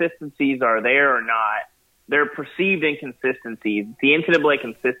inconsistencies are there or not, they're perceived inconsistencies. The NCAA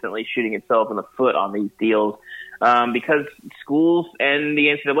consistently shooting itself in the foot on these deals because schools and the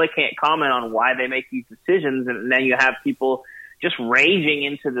NCAA can't comment on why they make these decisions, and then you have people just raging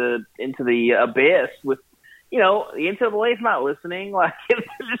into the abyss with, the NCAA is not listening. Like, it's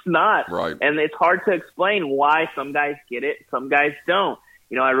just not. Right. And it's hard to explain why some guys get it, some guys don't.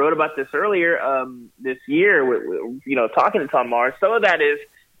 I wrote about this earlier this year, talking to Tom Mars. Some of that is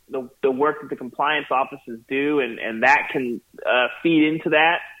the work that the compliance offices do, and that can feed into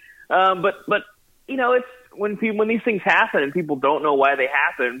that. But it's when these things happen and people don't know why they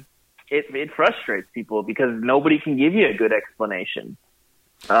happen, it frustrates people because nobody can give you a good explanation.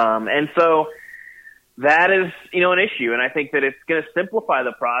 And so that is, an issue. And I think that it's going to simplify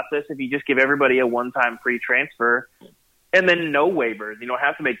the process if you just give everybody a one-time free transfer. And then no waivers. You don't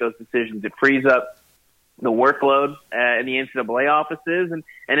have to make those decisions. It frees up the workload in the NCAA offices, and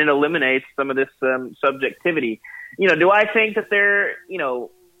it eliminates some of this subjectivity. Do I think that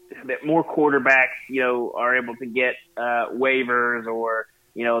that more quarterbacks, are able to get waivers, or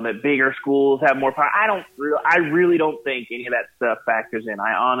that bigger schools have more power? I really don't think any of that stuff factors in.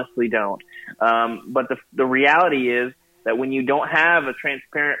 I honestly don't. But the reality is that when you don't have a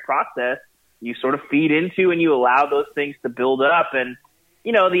transparent process, you sort of feed into and you allow those things to build up. And, the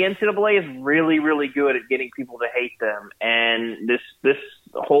NCAA is really, really good at getting people to hate them. And this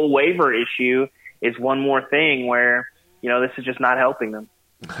whole waiver issue is one more thing where, this is just not helping them.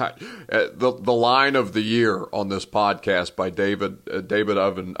 The line of the year on this podcast by David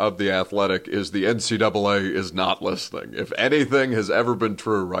Ubben of The Athletic is the NCAA is not listening. If anything has ever been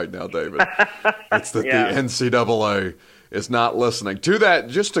true right now, David, it's that the NCAA is not listening. To that,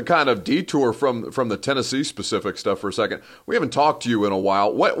 just to kind of detour from the Tennessee-specific stuff for a second, we haven't talked to you in a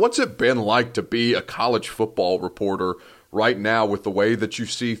while. What's it been like to be a college football reporter right now with the way that you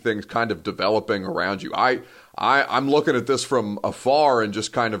see things kind of developing around you? I'm looking at this from afar and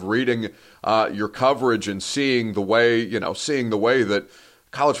just kind of reading your coverage and seeing the way that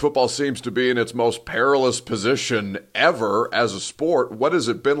college football seems to be in its most perilous position ever as a sport. What has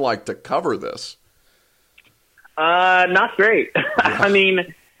it been like to cover this? Not great. I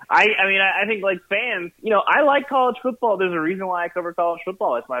think like fans, I like college football. There's a reason why I cover college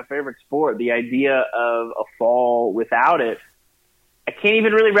football. It's my favorite sport. The idea of a fall without it, I can't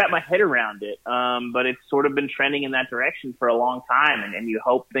even really wrap my head around it. But it's sort of been trending in that direction for a long time, and you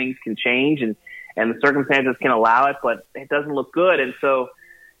hope things can change and the circumstances can allow it, but it doesn't look good. And so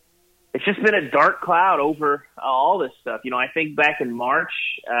it's just been a dark cloud over all this stuff. I think back in March,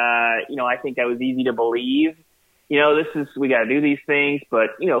 I think that was easy to believe. We got to do these things, but,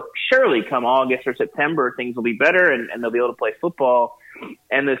 surely come August or September, things will be better and they'll be able to play football.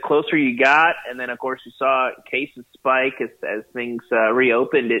 And the closer you got, and then, of course, you saw cases spike as things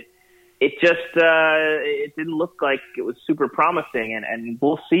reopened. It didn't look like it was super promising, and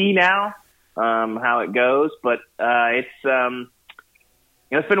we'll see now how it goes. But it's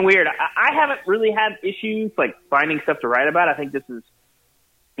been weird. I haven't really had issues like finding stuff to write about. I think this is,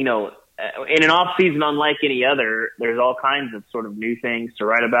 in an off season unlike any other, there's all kinds of sort of new things to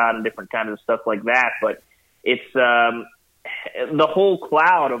write about and different kinds of stuff like that. But it's the whole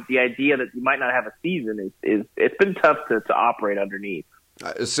cloud of the idea that you might not have a season it's been tough to operate underneath.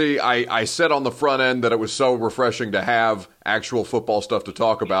 See, I said on the front end that it was so refreshing to have actual football stuff to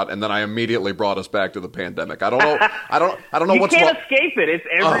talk about, and then I immediately brought us back to the pandemic. I don't know. I don't know what's wrong. You can't escape it. It's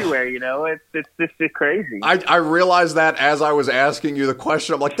everywhere. It's just crazy. I realized that as I was asking you the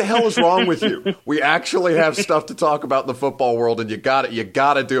question. I'm like, the hell is wrong with you? We actually have stuff to talk about in the football world, and you got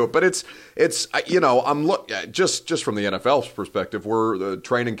to do it. But it's I'm just from the NFL's perspective, the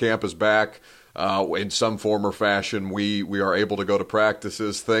training camp is back. In some form or fashion, we are able to go to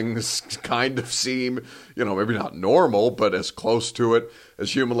practices. Things kind of seem, maybe not normal, but as close to it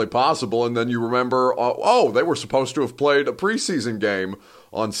as humanly possible. And then you remember, they were supposed to have played a preseason game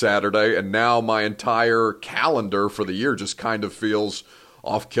on Saturday, and now my entire calendar for the year just kind of feels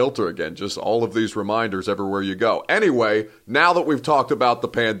off kilter again. Just all of these reminders everywhere you go. Anyway, now that we've talked about the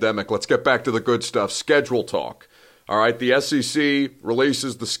pandemic, let's get back to the good stuff. Schedule talk. All right, the SEC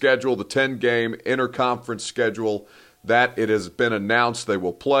releases the schedule, the 10-game interconference schedule that it has been announced they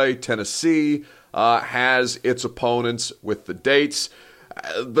will play. Tennessee has its opponents with the dates.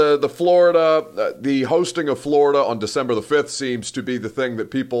 The hosting of Florida on December the 5th seems to be the thing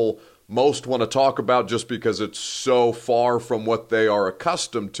that people most want to talk about just because it's so far from what they are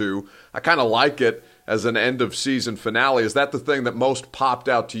accustomed to. I kind of like it as an end-of-season finale. Is that the thing that most popped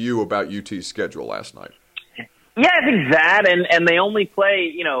out to you about UT's schedule last night? Yeah, I think that, and they only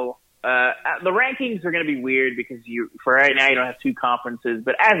play, the rankings are going to be weird because for right now you don't have two conferences,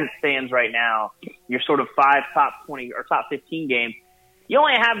 but as it stands right now, your sort of 5 top 20 or top 15 games, you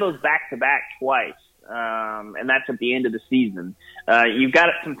only have those back-to-back twice, and that's at the end of the season. You've got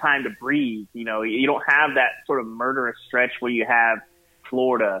some time to breathe. You don't have that sort of murderous stretch where you have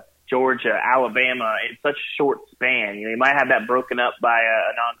Florida, Georgia, Alabama in such a short span. You might have that broken up by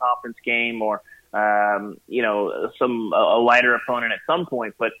a non-conference game or a lighter opponent at some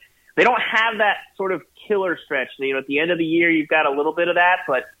point, but they don't have that sort of killer stretch. At the end of the year, you've got a little bit of that,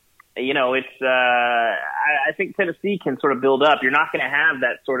 but I think Tennessee can sort of build up. You're not going to have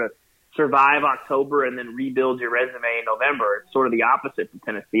that sort of survive October and then rebuild your resume in November. It's sort of the opposite for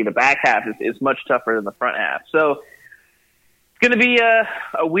Tennessee. The back half is much tougher than the front half. So it's going to be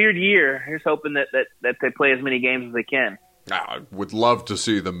a weird year. Here's hoping that they play as many games as they can. I would love to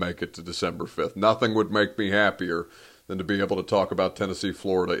see them make it to December 5th. Nothing would make me happier than to be able to talk about Tennessee,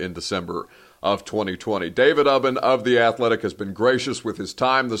 Florida in December of 2020. David Ubben of The Athletic has been gracious with his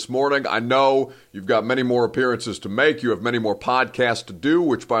time this morning. I know you've got many more appearances to make. You have many more podcasts to do,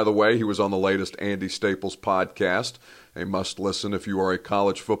 which, by the way, he was on the latest Andy Staples podcast. A must-listen if you are a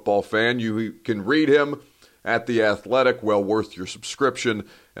college football fan. You can read him at The Athletic, well worth your subscription,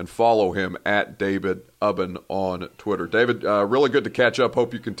 and follow him at David Ubben on Twitter. David, really good to catch up.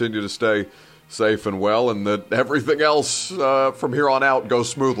 Hope you continue to stay safe and well, and that everything else from here on out goes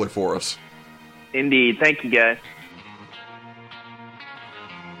smoothly for us. Indeed. Thank you, guys.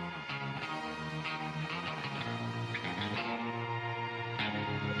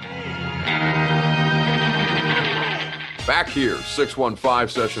 Back here, 615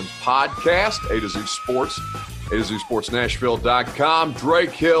 Sessions Podcast, A to Z Sports, A to Z Sports Nashville.com.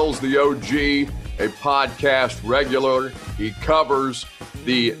 Drake Hill's the OG, a podcast regular. He covers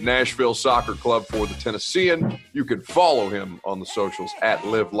the Nashville Soccer Club for the Tennessean. You can follow him on the socials at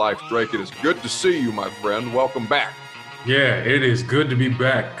Live Life Drake. It is good to see you, my friend. Welcome back. Yeah, it is good to be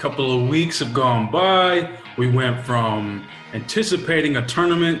back. A couple of weeks have gone by. We went from anticipating a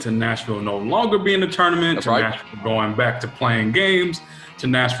tournament to Nashville no longer being a tournament, That's to right. Nashville going back to playing games, to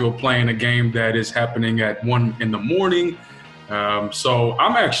Nashville playing a game that is happening at 1 a.m. So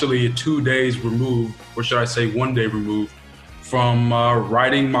I'm actually 2 days removed, or should I say 1 day removed, from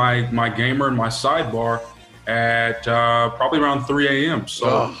writing my gamer and my sidebar at probably around 3 a.m.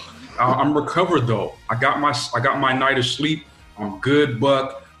 So I'm recovered though. I got my night of sleep. I'm good,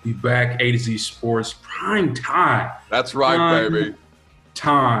 Buck. We back, A to Z Sports, prime time. That's right, baby.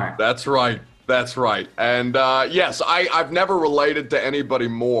 Time. That's right. That's right. And yes, I've never related to anybody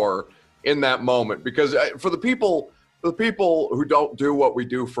more in that moment, because for the people who don't do what we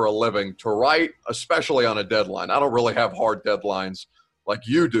do for a living, to write, especially on a deadline, I don't really have hard deadlines like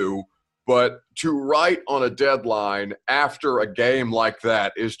you do, but to write on a deadline after a game like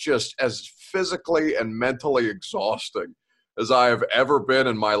that is just as physically and mentally exhausting as I have ever been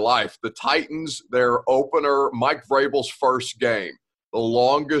in my life. The Titans, their opener, Mike Vrabel's first game, the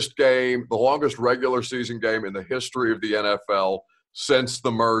longest regular season game in the history of the NFL since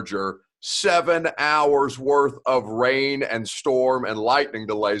the merger. 7 hours worth of rain and storm and lightning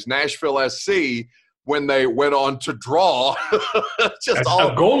delays. Nashville SC, when they went on to draw, just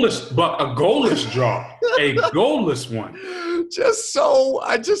a goalless draw, a goalless one.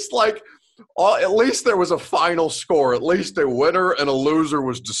 At least there was a final score. At least a winner and a loser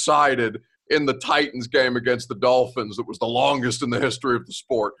was decided in the Titans game against the Dolphins. That was the longest in the history of the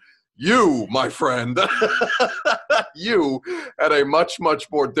sport. You, my friend, you had a much, much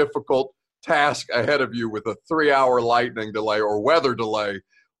more difficult task ahead of you with a 3-hour lightning delay or weather delay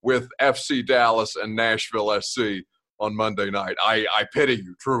with FC Dallas and Nashville SC on Monday night. I pity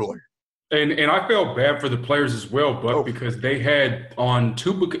you, truly. And I felt bad for the players as well, Buck, because they had on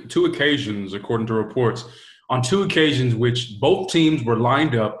two occasions, according to reports, on 2 occasions which both teams were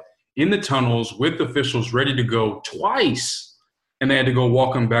lined up in the tunnels with officials ready to go twice, and they had to go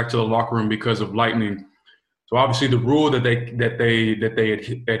walk them back to the locker room because of lightning. So obviously the rule that they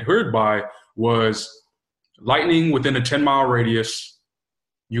had adhered by was lightning within a 10-mile radius.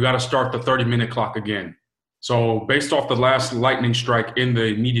 You got to start the 30-minute clock again. So based off the last lightning strike in the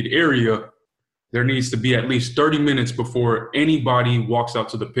immediate area, there needs to be at least 30 minutes before anybody walks out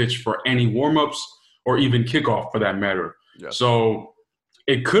to the pitch for any warm-ups or even kickoff for that matter. Yes. So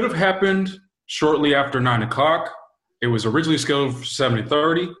it could have happened shortly after 9 o'clock. It was originally scheduled for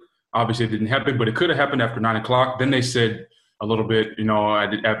 7:30. Obviously, it didn't happen, but it could have happened after 9 o'clock. Then they said a little bit,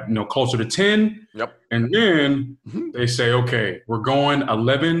 closer to 10. Yep. And then they say, okay, we're going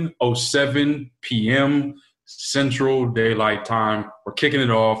 11:07 p.m. Central Daylight Time. We're kicking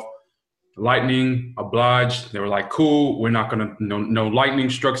it off. Lightning obliged. They were like, cool. We're not going to, no lightning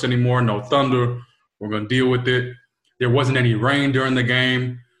strikes anymore, no thunder. We're going to deal with it. There wasn't any rain during the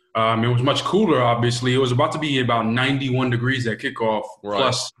game. It was much cooler, obviously. It was about to be about 91 degrees at kickoff,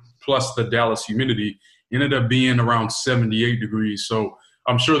 right, plus the Dallas humidity. It ended up being around 78 degrees. So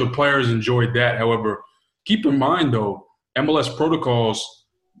I'm sure the players enjoyed that. However, keep in mind, though, MLS protocols,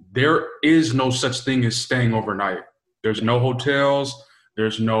 there is no such thing as staying overnight. There's no hotels.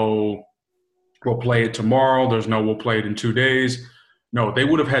 There's no we'll play it tomorrow. There's no we'll play it in 2 days. No, they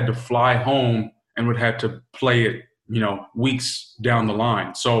would have had to fly home and would have to play it, weeks down the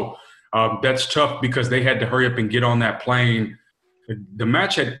line. So that's tough because they had to hurry up and get on that plane. The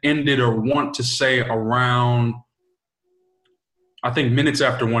match had ended, or want to say, around, I think, minutes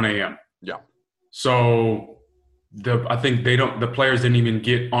after 1 a.m. Yeah. So I think the players didn't even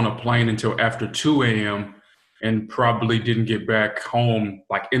get on a plane until after 2 a.m. and probably didn't get back home,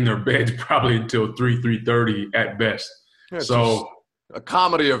 like in their beds, probably until 3:30 at best. Yeah, so a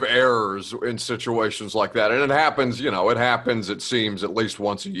comedy of errors in situations like that. And it happens, it seems at least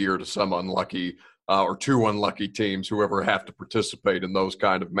once a year to some unlucky or 2 unlucky teams, whoever have to participate in those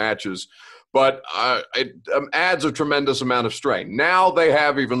kind of matches. But it adds a tremendous amount of strain. Now they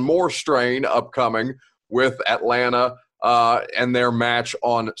have even more strain upcoming with Atlanta and their match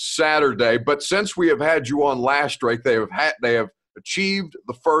on Saturday. But since we have had you on last, Drake, they have achieved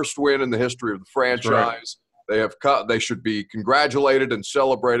the first win in the history of the franchise. Right. They should be congratulated and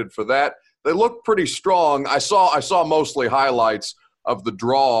celebrated for that. They look pretty strong. I saw mostly highlights of the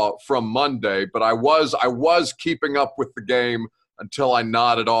draw from Monday, but I was keeping up with the game until I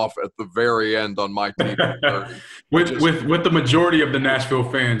nodded off at the very end on my TV. with the majority of the Nashville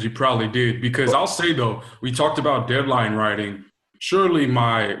fans, you probably did, because I'll say though, we talked about deadline writing. Surely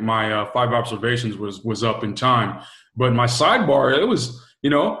my 5 observations was up in time, but my sidebar, it was,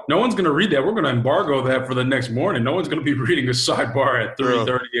 no one's going to read that. We're going to embargo that for the next morning. No one's going to be reading a sidebar at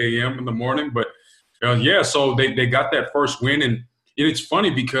 3:30 a.m. in the morning. But so they got that first win, and it's funny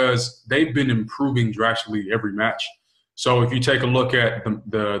because they've been improving drastically every match. So if you take a look at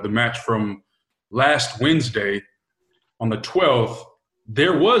the match from last Wednesday on the 12th,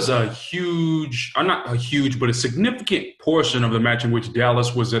 there was a significant portion of the match in which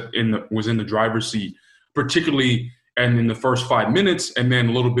Dallas was in the driver's seat, particularly and in the first 5 minutes, and then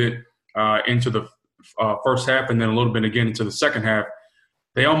a little bit into the first half, and then a little bit again into the second half.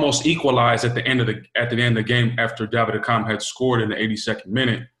 They almost equalized at the end of the game after David Accam had scored in the 82nd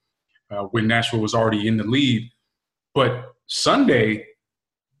minute when Nashville was already in the lead. But Sunday,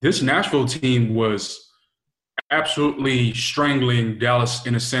 this Nashville team was absolutely strangling Dallas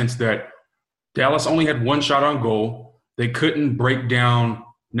in a sense that Dallas only had one shot on goal. They couldn't break down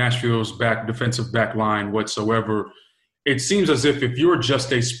Nashville's defensive back line whatsoever. It seems as if you're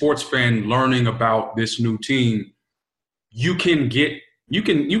just a sports fan learning about this new team, you can get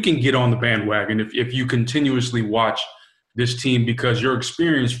on the bandwagon if you continuously watch this team, because your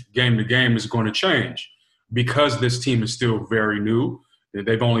experience game to game is going to change, because this team is still very new.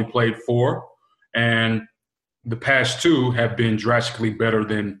 They've only played 4, and the past 2 have been drastically better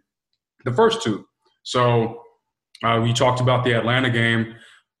than the first 2. So we talked about the Atlanta game.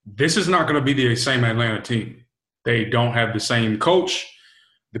 This is not going to be the same Atlanta team. They don't have the same coach.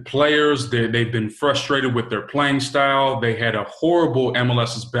 The players, they've been frustrated with their playing style. They had a horrible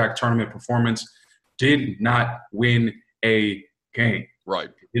MLS's back tournament performance. Did not win a game. Right.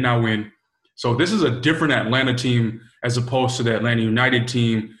 Did not win. So this is a different Atlanta team as opposed to the Atlanta United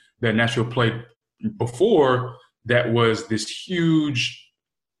team that Nashville played before, that was this huge,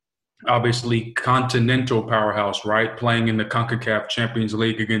 obviously continental powerhouse, right? Playing in the CONCACAF Champions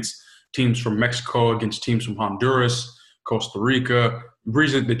League against teams from Mexico, against teams from Honduras, Costa Rica,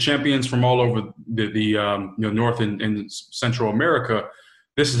 the champions from all over the North and Central America.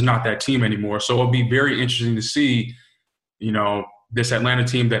 This is not that team anymore. So it'll be very interesting to see, this Atlanta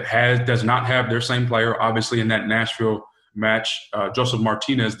team that does not have their same player. Obviously, in that Nashville match, Joseph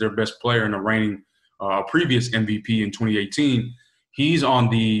Martinez, their best player and a reigning previous MVP in 2018, he's on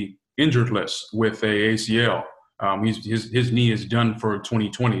the injured list with a ACL. His knee is done for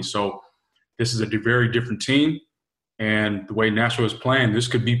 2020. So this is a very different team. And the way Nashville is playing, this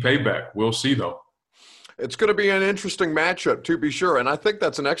could be payback. We'll see, though. It's going to be an interesting matchup, to be sure. And I think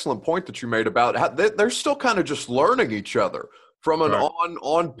that's an excellent point that you made about how they're still kind of just learning each other from an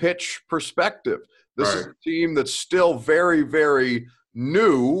on-pitch perspective. This is a team that's still very, very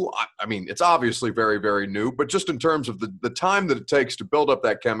new. I mean, it's obviously very, very new, but just in terms of the time that it takes to build up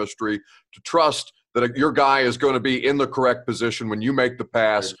that chemistry, to trust that your guy is going to be in the correct position when you make the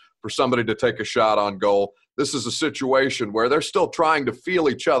pass for somebody to take a shot on goal. This is a situation where they're still trying to feel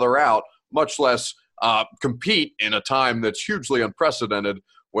each other out, much less compete in a time that's hugely unprecedented,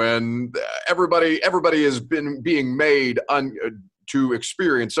 when everybody is being made to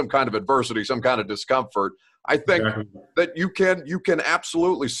experience some kind of adversity, some kind of discomfort. I think that you can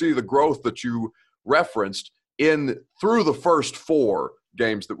absolutely see the growth that you referenced through the first 4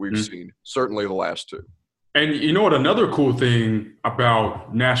 games that we've seen, certainly the last 2. And you know what? Another cool thing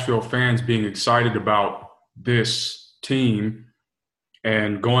about Nashville fans being excited about this team,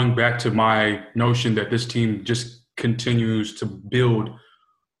 and going back to my notion that this team just continues to build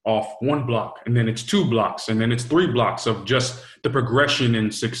off 1 block, and then it's 2 blocks, and then it's 3 blocks of just the progression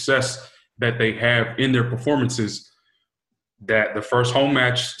and success that they have in their performances, that the first home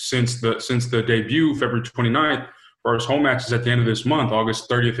match since the debut, February 29th, first home match is at the end of this month, August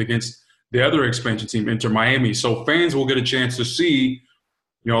 30th, against the other expansion team, Inter Miami. So fans will get a chance to see,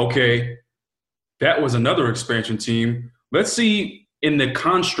 okay, that was another expansion team. Let's see, in the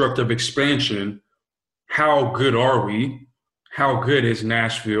construct of expansion, how good are we? How good is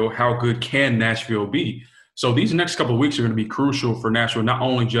Nashville? How good can Nashville be? So these next couple of weeks are going to be crucial for Nashville, not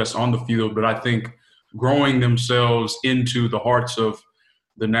only just on the field, but I think growing themselves into the hearts of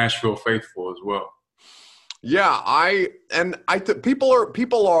the Nashville faithful as well. Yeah, I think people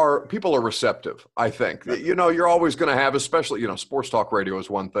are receptive. I think you're always going to have, especially sports talk radio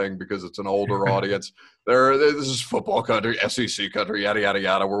is one thing because it's an older audience. This is football country, SEC country, yada yada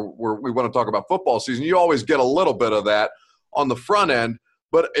yada. We want to talk about football season. You always get a little bit of that on the front end,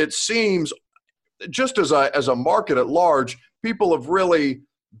 but it seems just as a market at large, people have really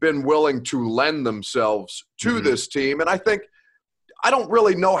been willing to lend themselves to this team, and I don't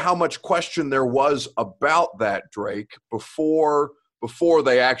really know how much question there was about that, Drake, before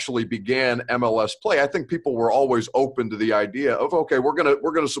they actually began MLS play. I think people were always open to the idea of, okay, we're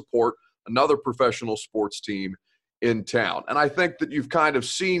gonna support another professional sports team in town. And I think that you've kind of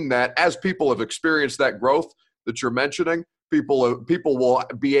seen that as people have experienced that growth that you're mentioning, people will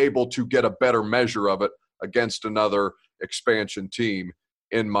be able to get a better measure of it against another expansion team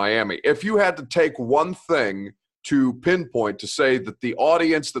in Miami. If you had to take one thing to pinpoint to say that the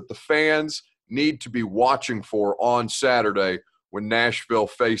audience, that the fans need to be watching for on Saturday when Nashville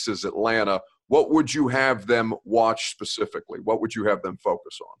faces Atlanta, what would you have them watch specifically? What would you have them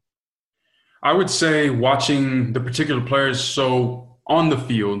focus on? I would say watching the particular players. So on the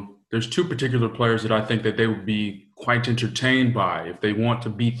field, there's two particular players that I think that they would be quite entertained by if they want to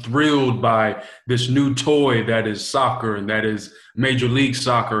be thrilled by this new toy that is soccer and that is Major League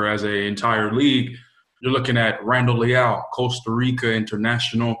Soccer as an entire league. You're looking at Randall Leal, Costa Rica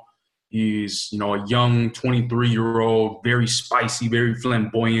international. He's, a young 23-year-old, very spicy, very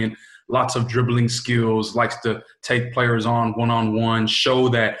flamboyant, lots of dribbling skills, likes to take players on one-on-one, show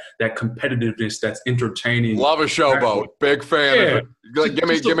that competitiveness that's entertaining. Love a showboat. Big fan of it.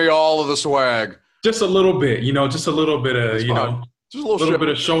 Give me all of the swag. Just a little bit, just a little bit of, just a little bit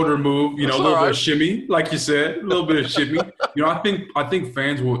of shoulder move, a little bit of shimmy, like you said, a little bit of shimmy. I think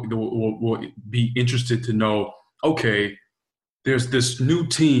fans will be interested to know, okay, there's this new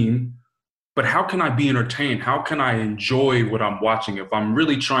team, but how can I be entertained? How can I enjoy what I'm watching? If I'm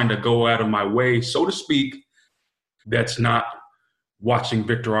really trying to go out of my way, so to speak, that's not watching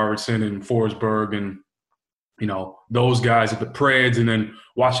Victor Arvidsson and Forsberg and, those guys at the Preds, and then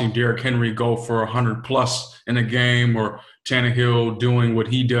watching Derrick Henry go for 100+ in a game, or Tannehill doing what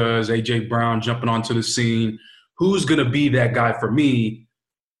he does, A.J. Brown jumping onto the scene. Who's going to be that guy for me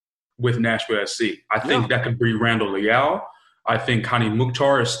with Nashville SC? I think that could be Randall Leal. I think Hani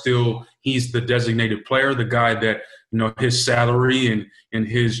Mukhtar he's the designated player, the guy that, his salary and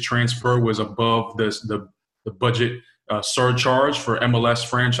his transfer was above the budget surcharge for MLS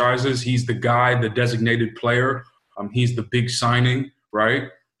franchises. He's the guy, the designated player. He's the big signing, right?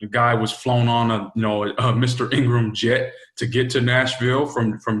 The guy was flown on a Mr. Ingram jet to get to Nashville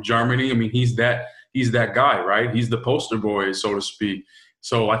from Germany. I mean, he's that guy, right? He's the poster boy, so to speak.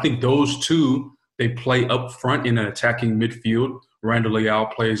 So I think those two, they play up front in an attacking midfield. Randall Leal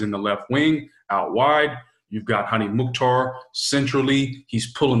plays in the left wing, out wide. You've got Hani Mukhtar centrally.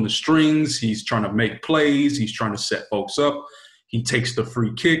 He's pulling the strings. He's trying to make plays. He's trying to set folks up. He takes the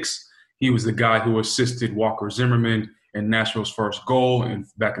free kicks. He was the guy who assisted Walker Zimmerman in Nashville's first goal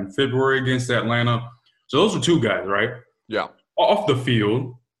back in February against Atlanta. So those are two guys, right? Yeah. Off the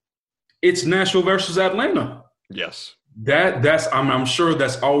field, it's Nashville versus Atlanta. Yes. I'm sure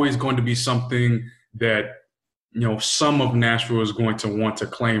that's always going to be something that, some of Nashville is going to want to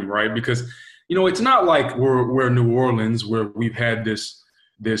claim, right? Because, it's not like we're New Orleans where we've had this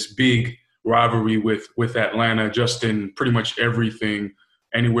big rivalry with Atlanta just in pretty much everything,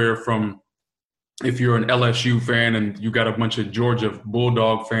 anywhere from if you're an LSU fan and you got a bunch of Georgia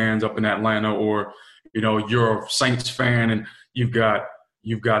Bulldog fans up in Atlanta, or, you're a Saints fan and you've got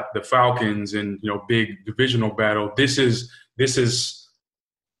the Falcons and, big divisional battle. This has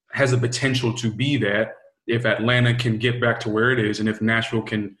the potential to be that if Atlanta can get back to where it is and if Nashville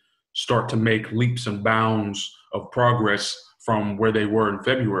can start to make leaps and bounds of progress from where they were in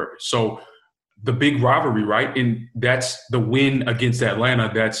February. So the big rivalry, right? And that's the win against Atlanta.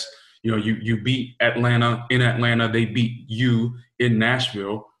 That's, you beat Atlanta in Atlanta. They beat you in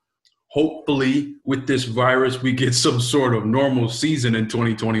Nashville. Hopefully with this virus, we get some sort of normal season in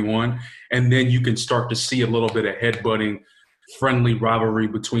 2021. And then you can start to see a little bit of headbutting, friendly rivalry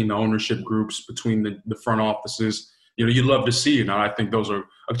between the ownership groups, between the front offices. You love to see it. And I think those are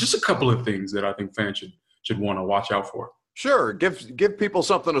just a couple of things that I think fans should want to watch out for. Sure. Give people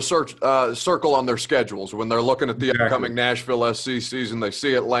something to circle on their schedules when they're looking at the upcoming Nashville SC season. They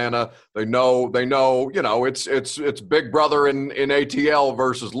see Atlanta. They know, it's big brother in ATL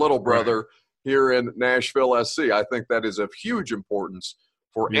versus little brother here in Nashville SC. I think that is of huge importance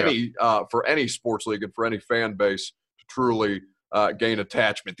for any sports league and for any fan base to truly gain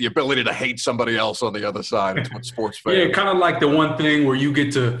attachment, the ability to hate somebody else on the other side. It's what sports fans. Yeah, kind of like the one thing where you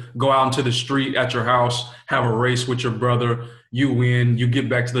get to go out into the street at your house, have a race with your brother, you win, you get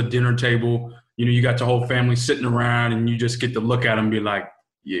back to the dinner table, you got your whole family sitting around and you just get to look at them and be like,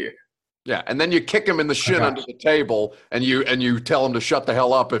 yeah. Yeah, and then you kick him in the shin under the table, and you tell him to shut the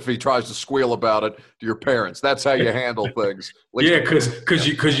hell up if he tries to squeal about it to your parents. That's how you handle things. Yeah,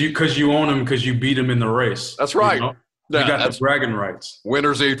 because you own him because you beat him in the race. That's right. You got the bragging rights.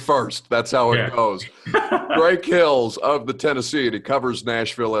 Winners eat first. That's how it goes. Drake Hills of the Tennessee, and he covers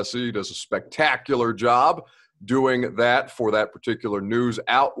Nashville SC. He does a spectacular job doing that for that particular news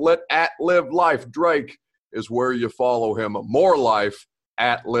outlet at Live Life. Drake is where you follow him. More life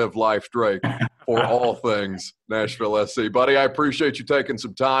at Live Life Drake for all things Nashville SC. Buddy, I appreciate you taking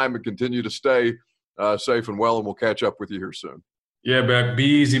some time and continue to stay safe and well, and we'll catch up with you here soon. Yeah, Beck, be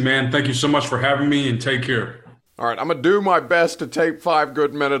easy, man. Thank you so much for having me, and take care. All right, I'm going to do my best to tape 5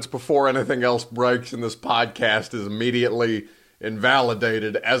 good minutes before anything else breaks and this podcast is immediately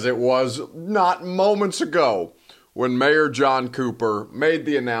invalidated, as it was not moments ago when Mayor John Cooper made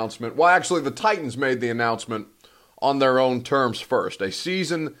the announcement. Well, actually, the Titans made the announcement on their own terms first. A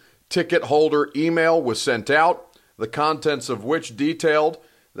season ticket holder email was sent out, the contents of which detailed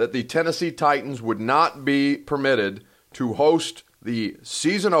that the Tennessee Titans would not be permitted to host the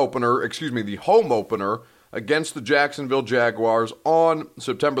the home opener against the Jacksonville Jaguars on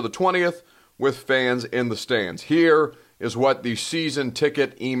September the 20th with fans in the stands. Here is what the season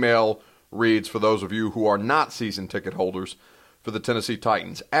ticket email reads for those of you who are not season ticket holders for the Tennessee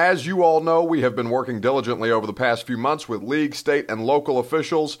Titans. As you all know, we have been working diligently over the past few months with league, state, and local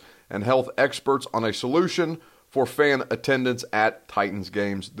officials and health experts on a solution for fan attendance at Titans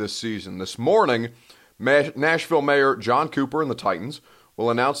games this season. This morning, Nashville Mayor John Cooper and the Titans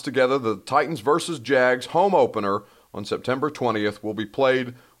will announce together the Titans versus Jags home opener on September 20th will be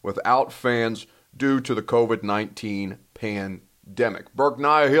played without fans due to the COVID-19 pandemic. Burke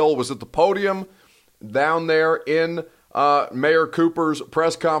Nihill was at the podium down there in Mayor Cooper's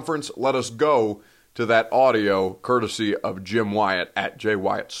press conference. Let us go to that audio courtesy of Jim Wyatt at J.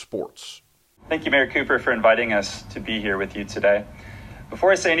 Wyatt Sports. Thank you, Mayor Cooper, for inviting us to be here with you today.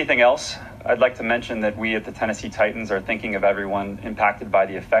 Before I say anything else, I'd like to mention that we at the Tennessee Titans are thinking of everyone impacted by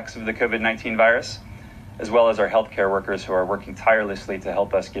the effects of the COVID-19 virus, as well as our healthcare workers who are working tirelessly to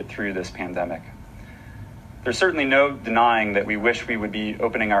help us get through this pandemic. There's certainly no denying that we wish we would be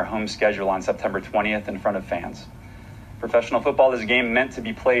opening our home schedule on September 20th in front of fans. Professional football is a game meant to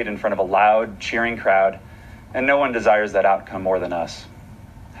be played in front of a loud, cheering crowd, and no one desires that outcome more than us.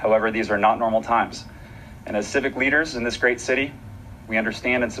 However, these are not normal times, and as civic leaders in this great city, we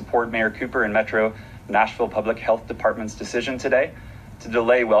understand and support Mayor Cooper and Metro Nashville Public Health Department's decision today to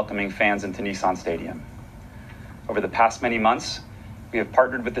delay welcoming fans into Nissan Stadium. Over the past many months, we have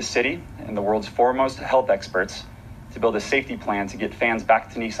partnered with the city and the world's foremost health experts to build a safety plan to get fans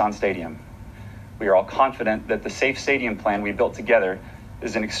back to Nissan Stadium. We are all confident that the Safe Stadium plan we built together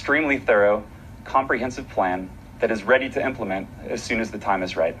is an extremely thorough, comprehensive plan that is ready to implement as soon as the time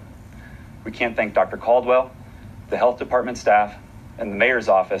is right. We can't thank Dr. Caldwell, the health department staff, and the mayor's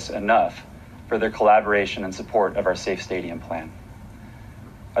office enough for their collaboration and support of our Safe Stadium plan.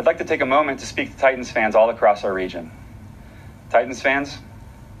 I'd like to take a moment to speak to Titans fans all across our region. Titans fans,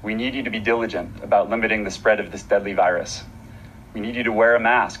 we need you to be diligent about limiting the spread of this deadly virus. We need you to wear a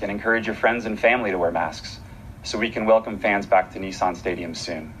mask and encourage your friends and family to wear masks so we can welcome fans back to Nissan Stadium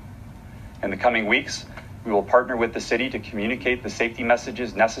soon. In the coming weeks, we will partner with the city to communicate the safety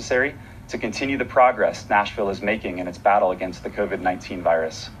messages necessary to continue the progress Nashville is making in its battle against the COVID-19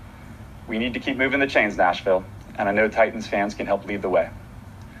 virus. We need to keep moving the chains, Nashville, and I know Titans fans can help lead the way.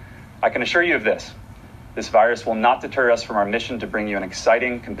 I can assure you of this. This virus will not deter us from our mission to bring you an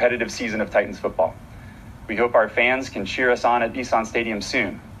exciting, competitive season of Titans football. We hope our fans can cheer us on at Nissan Stadium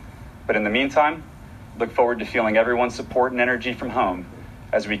soon. But in the meantime, look forward to feeling everyone's support and energy from home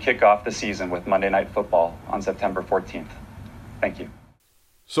as we kick off the season with Monday Night Football on September 14th. Thank you.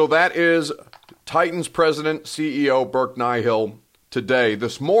 So that is Titans President, CEO Burke Nihill today,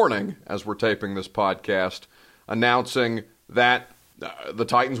 this morning, as we're taping this podcast, announcing that the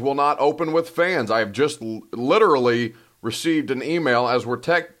Titans will not open with fans. I have just literally received an email as we're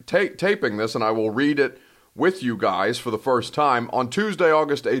taping this, and I will read it with you guys for the first time. On Tuesday,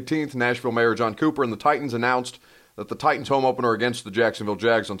 August 18th, Nashville Mayor John Cooper and the Titans announced that the Titans home opener against the Jacksonville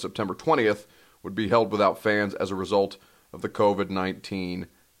Jags on September 20th would be held without fans as a result of the COVID-19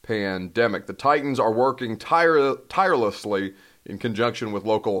 pandemic. The Titans are working tirelessly in conjunction with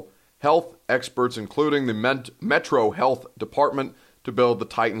local health experts, including the Metro Health Department, to build the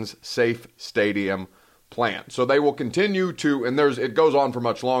Titans Safe Stadium plan. So they will continue to, and it goes on for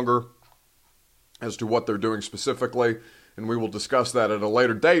much longer as to what they're doing specifically, and we will discuss that at a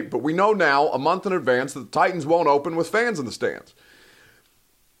later date. But we know now, a month in advance, that the Titans won't open with fans in the stands.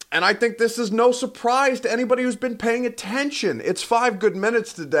 And I think this is no surprise to anybody who's been paying attention. It's 5 good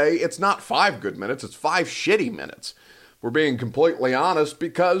minutes today. It's not 5 good minutes. It's 5 shitty minutes. We're being completely honest,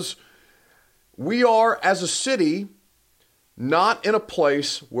 because we are, as a city, not in a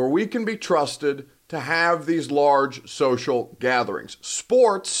place where we can be trusted to have these large social gatherings.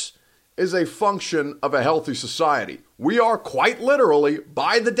 Sports is a function of a healthy society. We are quite literally,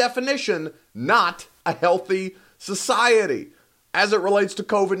 by the definition, not a healthy society as it relates to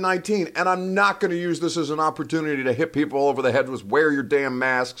COVID-19. And I'm not going to use this as an opportunity to hit people over the head with wear your damn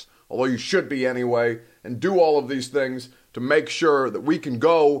masks, although you should be anyway, and do all of these things to make sure that we can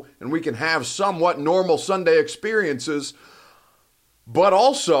go and we can have somewhat normal Sunday experiences. But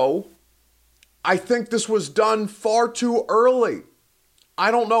also, I think this was done far too early. I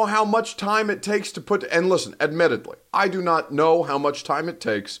don't know how much time it takes to put, and listen, admittedly, I do not know how much time it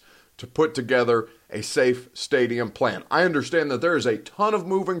takes to put together a safe stadium plan. I understand that there is a ton of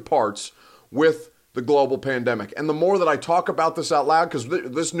moving parts with the global pandemic. And the more that I talk about this out loud, because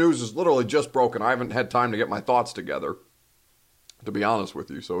this news is literally just broken, I haven't had time to get my thoughts together, to be honest with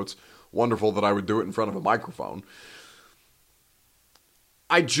you. So it's wonderful that I would do it in front of a microphone.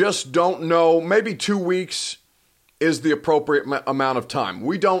 I just don't know. Maybe 2 weeks is the appropriate amount of time.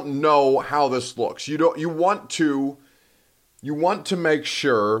 We don't know how this looks. You want to make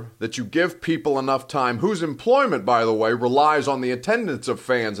sure that you give people enough time, whose employment, by the way, relies on the attendance of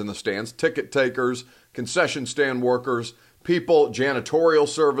fans in the stands, ticket takers, concession stand workers, people, janitorial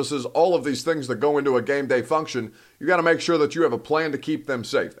services, all of these things that go into a game day function. You got to make sure that you have a plan to keep them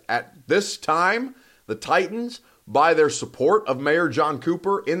safe. At this time, the Titans, by their support of Mayor John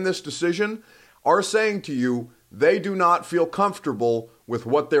Cooper in this decision, are saying to you they do not feel comfortable with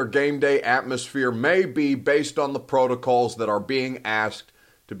what their game day atmosphere may be based on the protocols that are being asked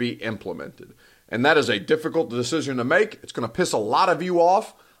to be implemented. And that is a difficult decision to make. It's going to piss a lot of you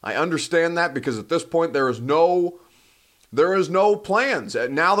off. I understand that, because at this point there is no plans.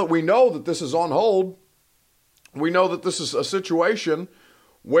 And now that we know that this is on hold, we know that this is a situation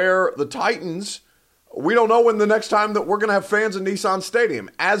where the Titans, we don't know when the next time that we're going to have fans in Nissan Stadium.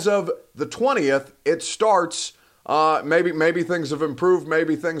 As of the 20th, it starts. Maybe things have improved.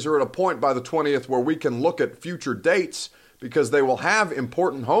 Maybe things are at a point by the 20th where we can look at future dates, because they will have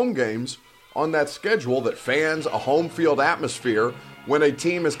important home games on that schedule that fans, a home field atmosphere, when a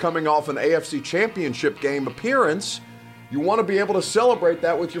team is coming off an AFC Championship game appearance, you want to be able to celebrate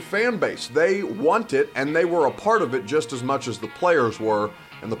that with your fan base. They want it, and they were a part of it just as much as the players were,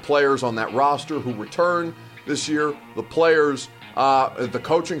 and the players on that roster who return this year, the players, the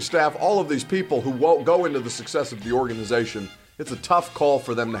coaching staff, all of these people who won't go into the success of the organization. It's a tough call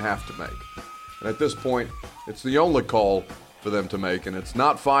for them to have to make. And at this point, it's the only call for them to make, and it's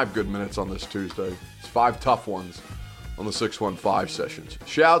not 5 good minutes on this Tuesday. It's 5 tough ones on the 615 sessions.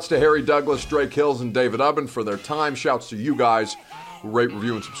 Shouts to Harry Douglas, Drake Hills, and David Ubben for their time. Shouts to you guys who rate,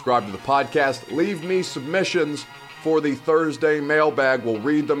 review, and subscribe to the podcast. Leave me submissions for the Thursday mailbag. We'll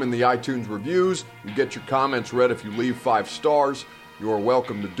read them in the iTunes reviews. You get your comments read if you leave 5 stars. You are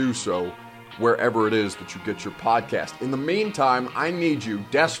welcome to do so wherever it is that you get your podcast. In the meantime, I need you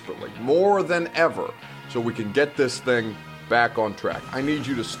desperately, more than ever, so we can get this thing back on track. I need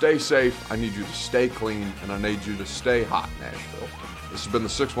you to stay safe, I need you to stay clean, and I need you to stay hot, Nashville. This has been the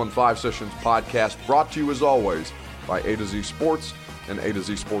 615 Sessions podcast, brought to you as always by A to Z Sports and A to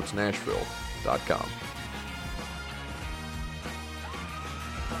Z Sports Nashville.com.